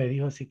vino me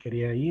dijo si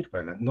quería ir,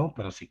 ¿verdad? No,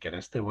 pero si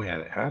quieres te voy a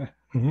dejar.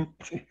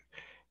 Sí,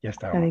 ya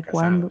estábamos ¿De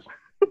cuándo?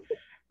 casados.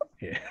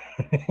 Yeah.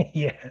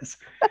 Yes.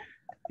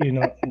 Y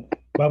no,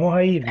 vamos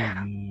a ir.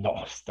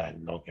 No, está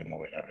loco, no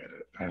voy a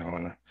ver. I don't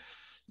wanna.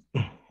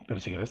 Pero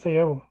si quieres te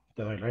llevo,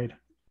 te doy ride.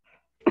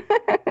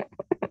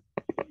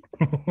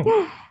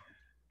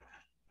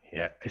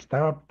 Yeah.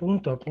 Estaba a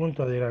punto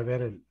de ir a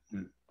ver el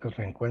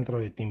reencuentro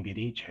de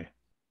Timbiriche.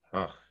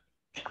 Oh,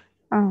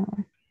 Ah,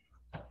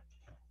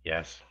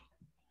 yes.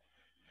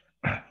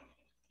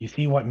 You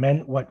see what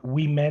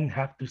we men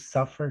have to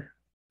suffer?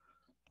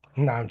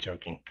 No, I'm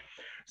joking.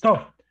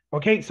 So,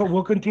 okay, so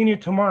we'll continue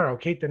tomorrow,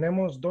 okay?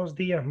 Tenemos 2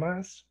 días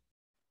más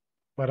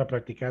para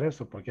practicar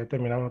eso, porque ya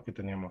terminamos lo que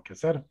teníamos que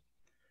hacer.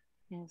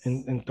 Yes.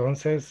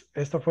 Entonces,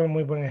 esto fue un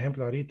muy buen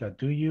ejemplo ahorita.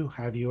 Do you,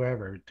 have you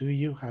ever? Do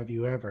you, have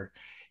you ever?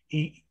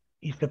 Y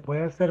se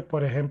puede hacer,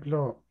 por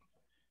ejemplo,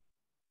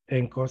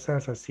 en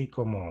cosas así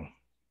como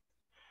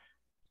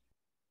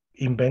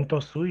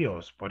inventos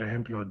suyos. Por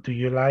ejemplo, do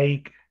you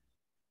like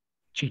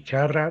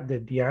chicharra de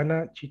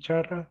Diana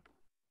Chicharra?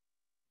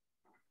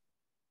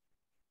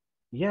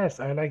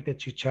 Yes, I like the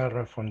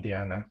chicharra from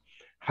Diana.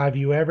 Have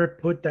you ever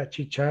put that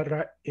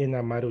chicharra in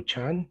a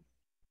maruchan?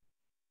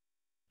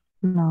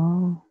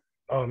 no.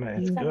 Oh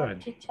man, it's good.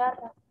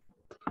 Chicharra.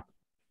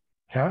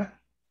 Huh?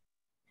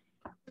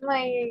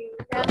 My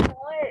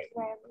grandmother,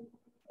 when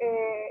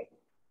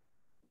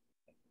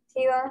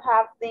she don't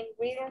have the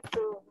ingredients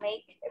to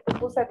make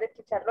pupusas de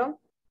chicharrón,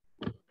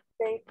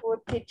 they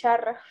put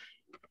chicharra.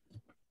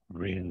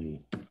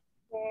 Really?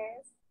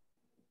 Yes.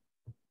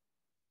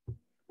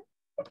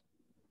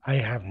 I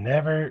have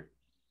never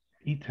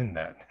eaten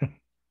that.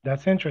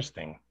 That's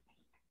interesting.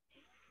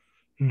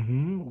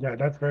 Yeah,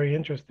 that's very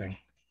interesting.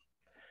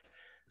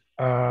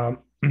 Do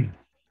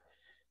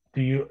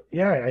you,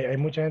 yeah, hay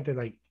mucha gente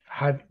like,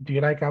 do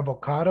you like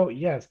avocado?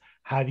 Yes.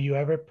 Have you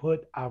ever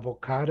put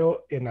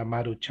avocado in a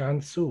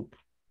maruchan soup?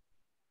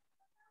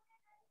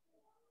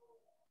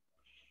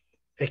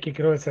 Es que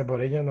creo que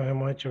salvadoreños nos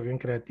hemos hecho bien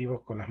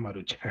creativos con las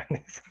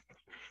maruchanes.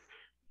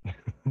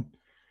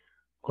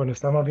 Cuando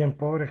estamos bien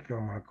pobres, ¿qué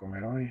vamos a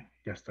comer hoy?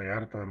 Ya estoy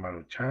harto de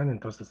maruchan,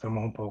 entonces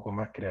estamos un poco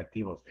más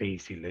creativos. ¿Y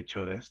si le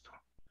echo de esto?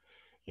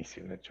 ¿Y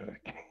si le echo de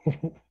aquí?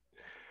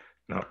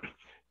 No.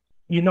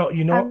 You know.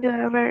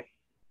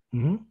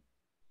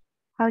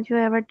 Have you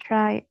ever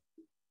tried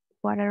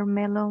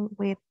watermelon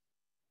with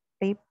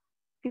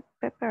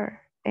pepper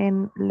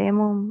and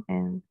lemon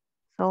and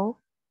salt?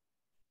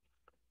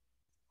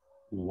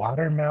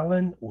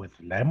 Watermelon with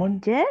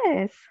lemon?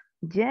 Yes.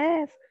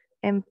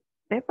 And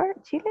pepper,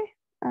 chile?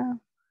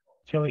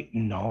 Chili?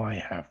 No, I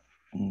have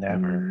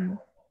never.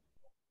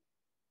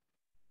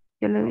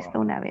 Yo lo he visto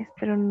una vez,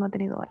 pero no he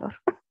tenido valor.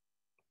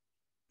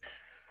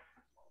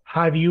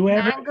 Have you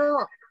ever?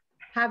 Mango.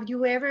 Have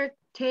you ever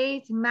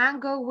tasted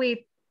mango with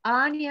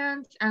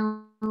onions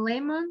and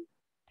lemon?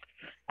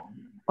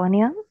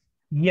 Onions?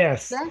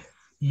 Yes.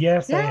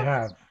 Yes, I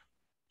have.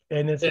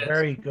 And it's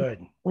very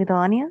good. With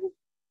onions?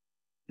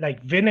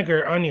 Like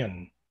vinegar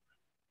onion.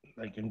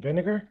 Like in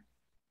vinegar?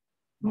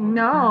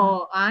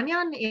 No,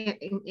 onion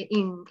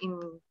in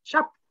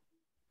shop.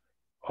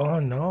 Oh,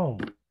 no.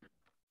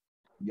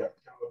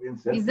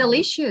 It's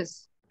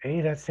delicious.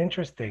 Hey, that's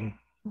interesting.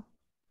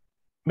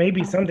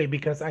 Maybe someday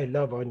because I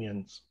love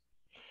onions.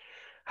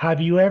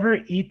 Have you ever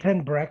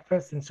eaten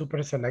breakfast in Super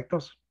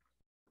Selectos?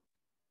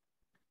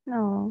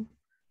 No,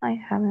 I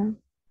haven't.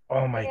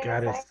 Oh my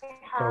God, it's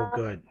so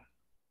good.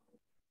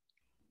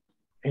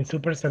 In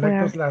Super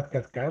Selectos Las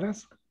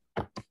Cascadas?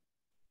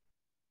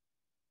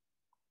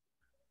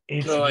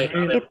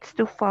 It's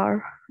too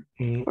far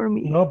for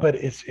me. No, but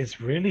it's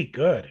really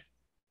good.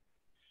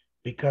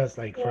 Because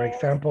like, for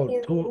example,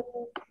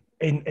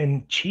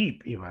 en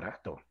cheap y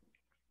barato.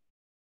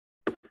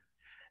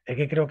 Es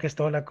que creo que es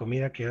toda la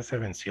comida que ya se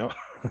venció.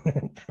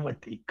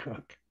 What they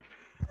cook.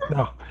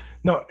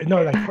 No,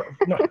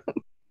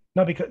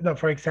 because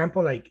for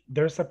example, like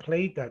there's a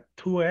plate that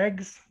 2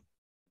 eggs,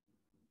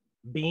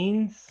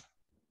 beans,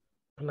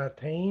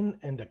 plantain,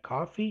 and the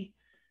coffee,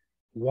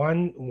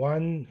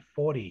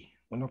 140,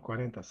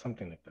 140,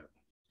 something like that.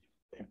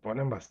 Me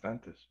ponen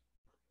bastantes.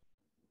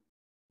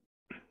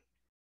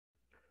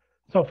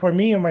 So for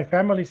me and my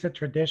family, it's a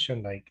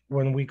tradition. Like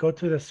when we go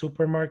to the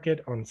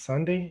supermarket on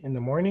Sunday in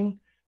the morning,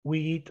 we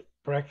eat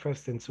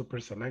breakfast in Super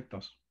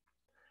Selectos.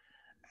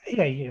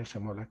 Yeah,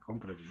 hacemos la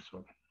compra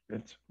visual.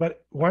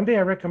 But one day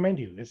I recommend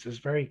you. This is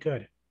very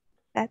good.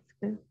 That's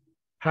good.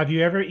 Have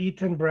you ever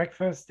eaten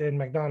breakfast in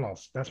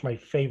McDonald's? That's my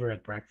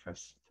favorite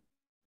breakfast.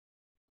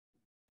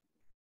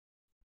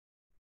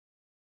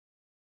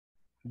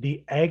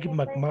 The Egg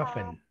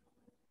McMuffin.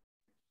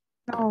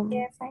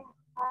 Yes, I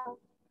have.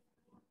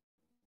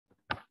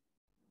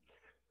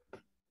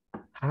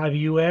 Have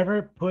you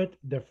ever put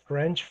the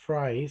French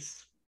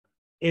fries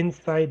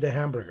inside the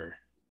hamburger?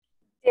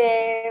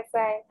 Yes,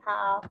 I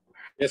have.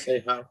 Yes,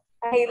 I have.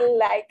 I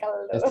like a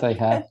lot. Yes, I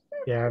have.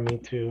 Yeah, me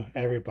too.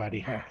 Everybody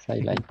has. I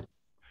like.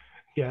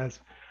 Yes.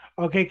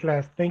 Okay,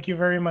 class. Thank you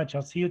very much.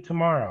 I'll see you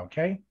tomorrow,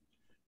 okay?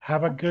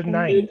 Have a good Okay.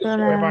 night. Good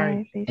Bye-bye.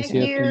 night. Thank See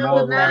you you.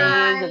 tomorrow. Good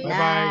night. Good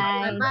Bye-bye.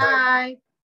 night. Bye-bye.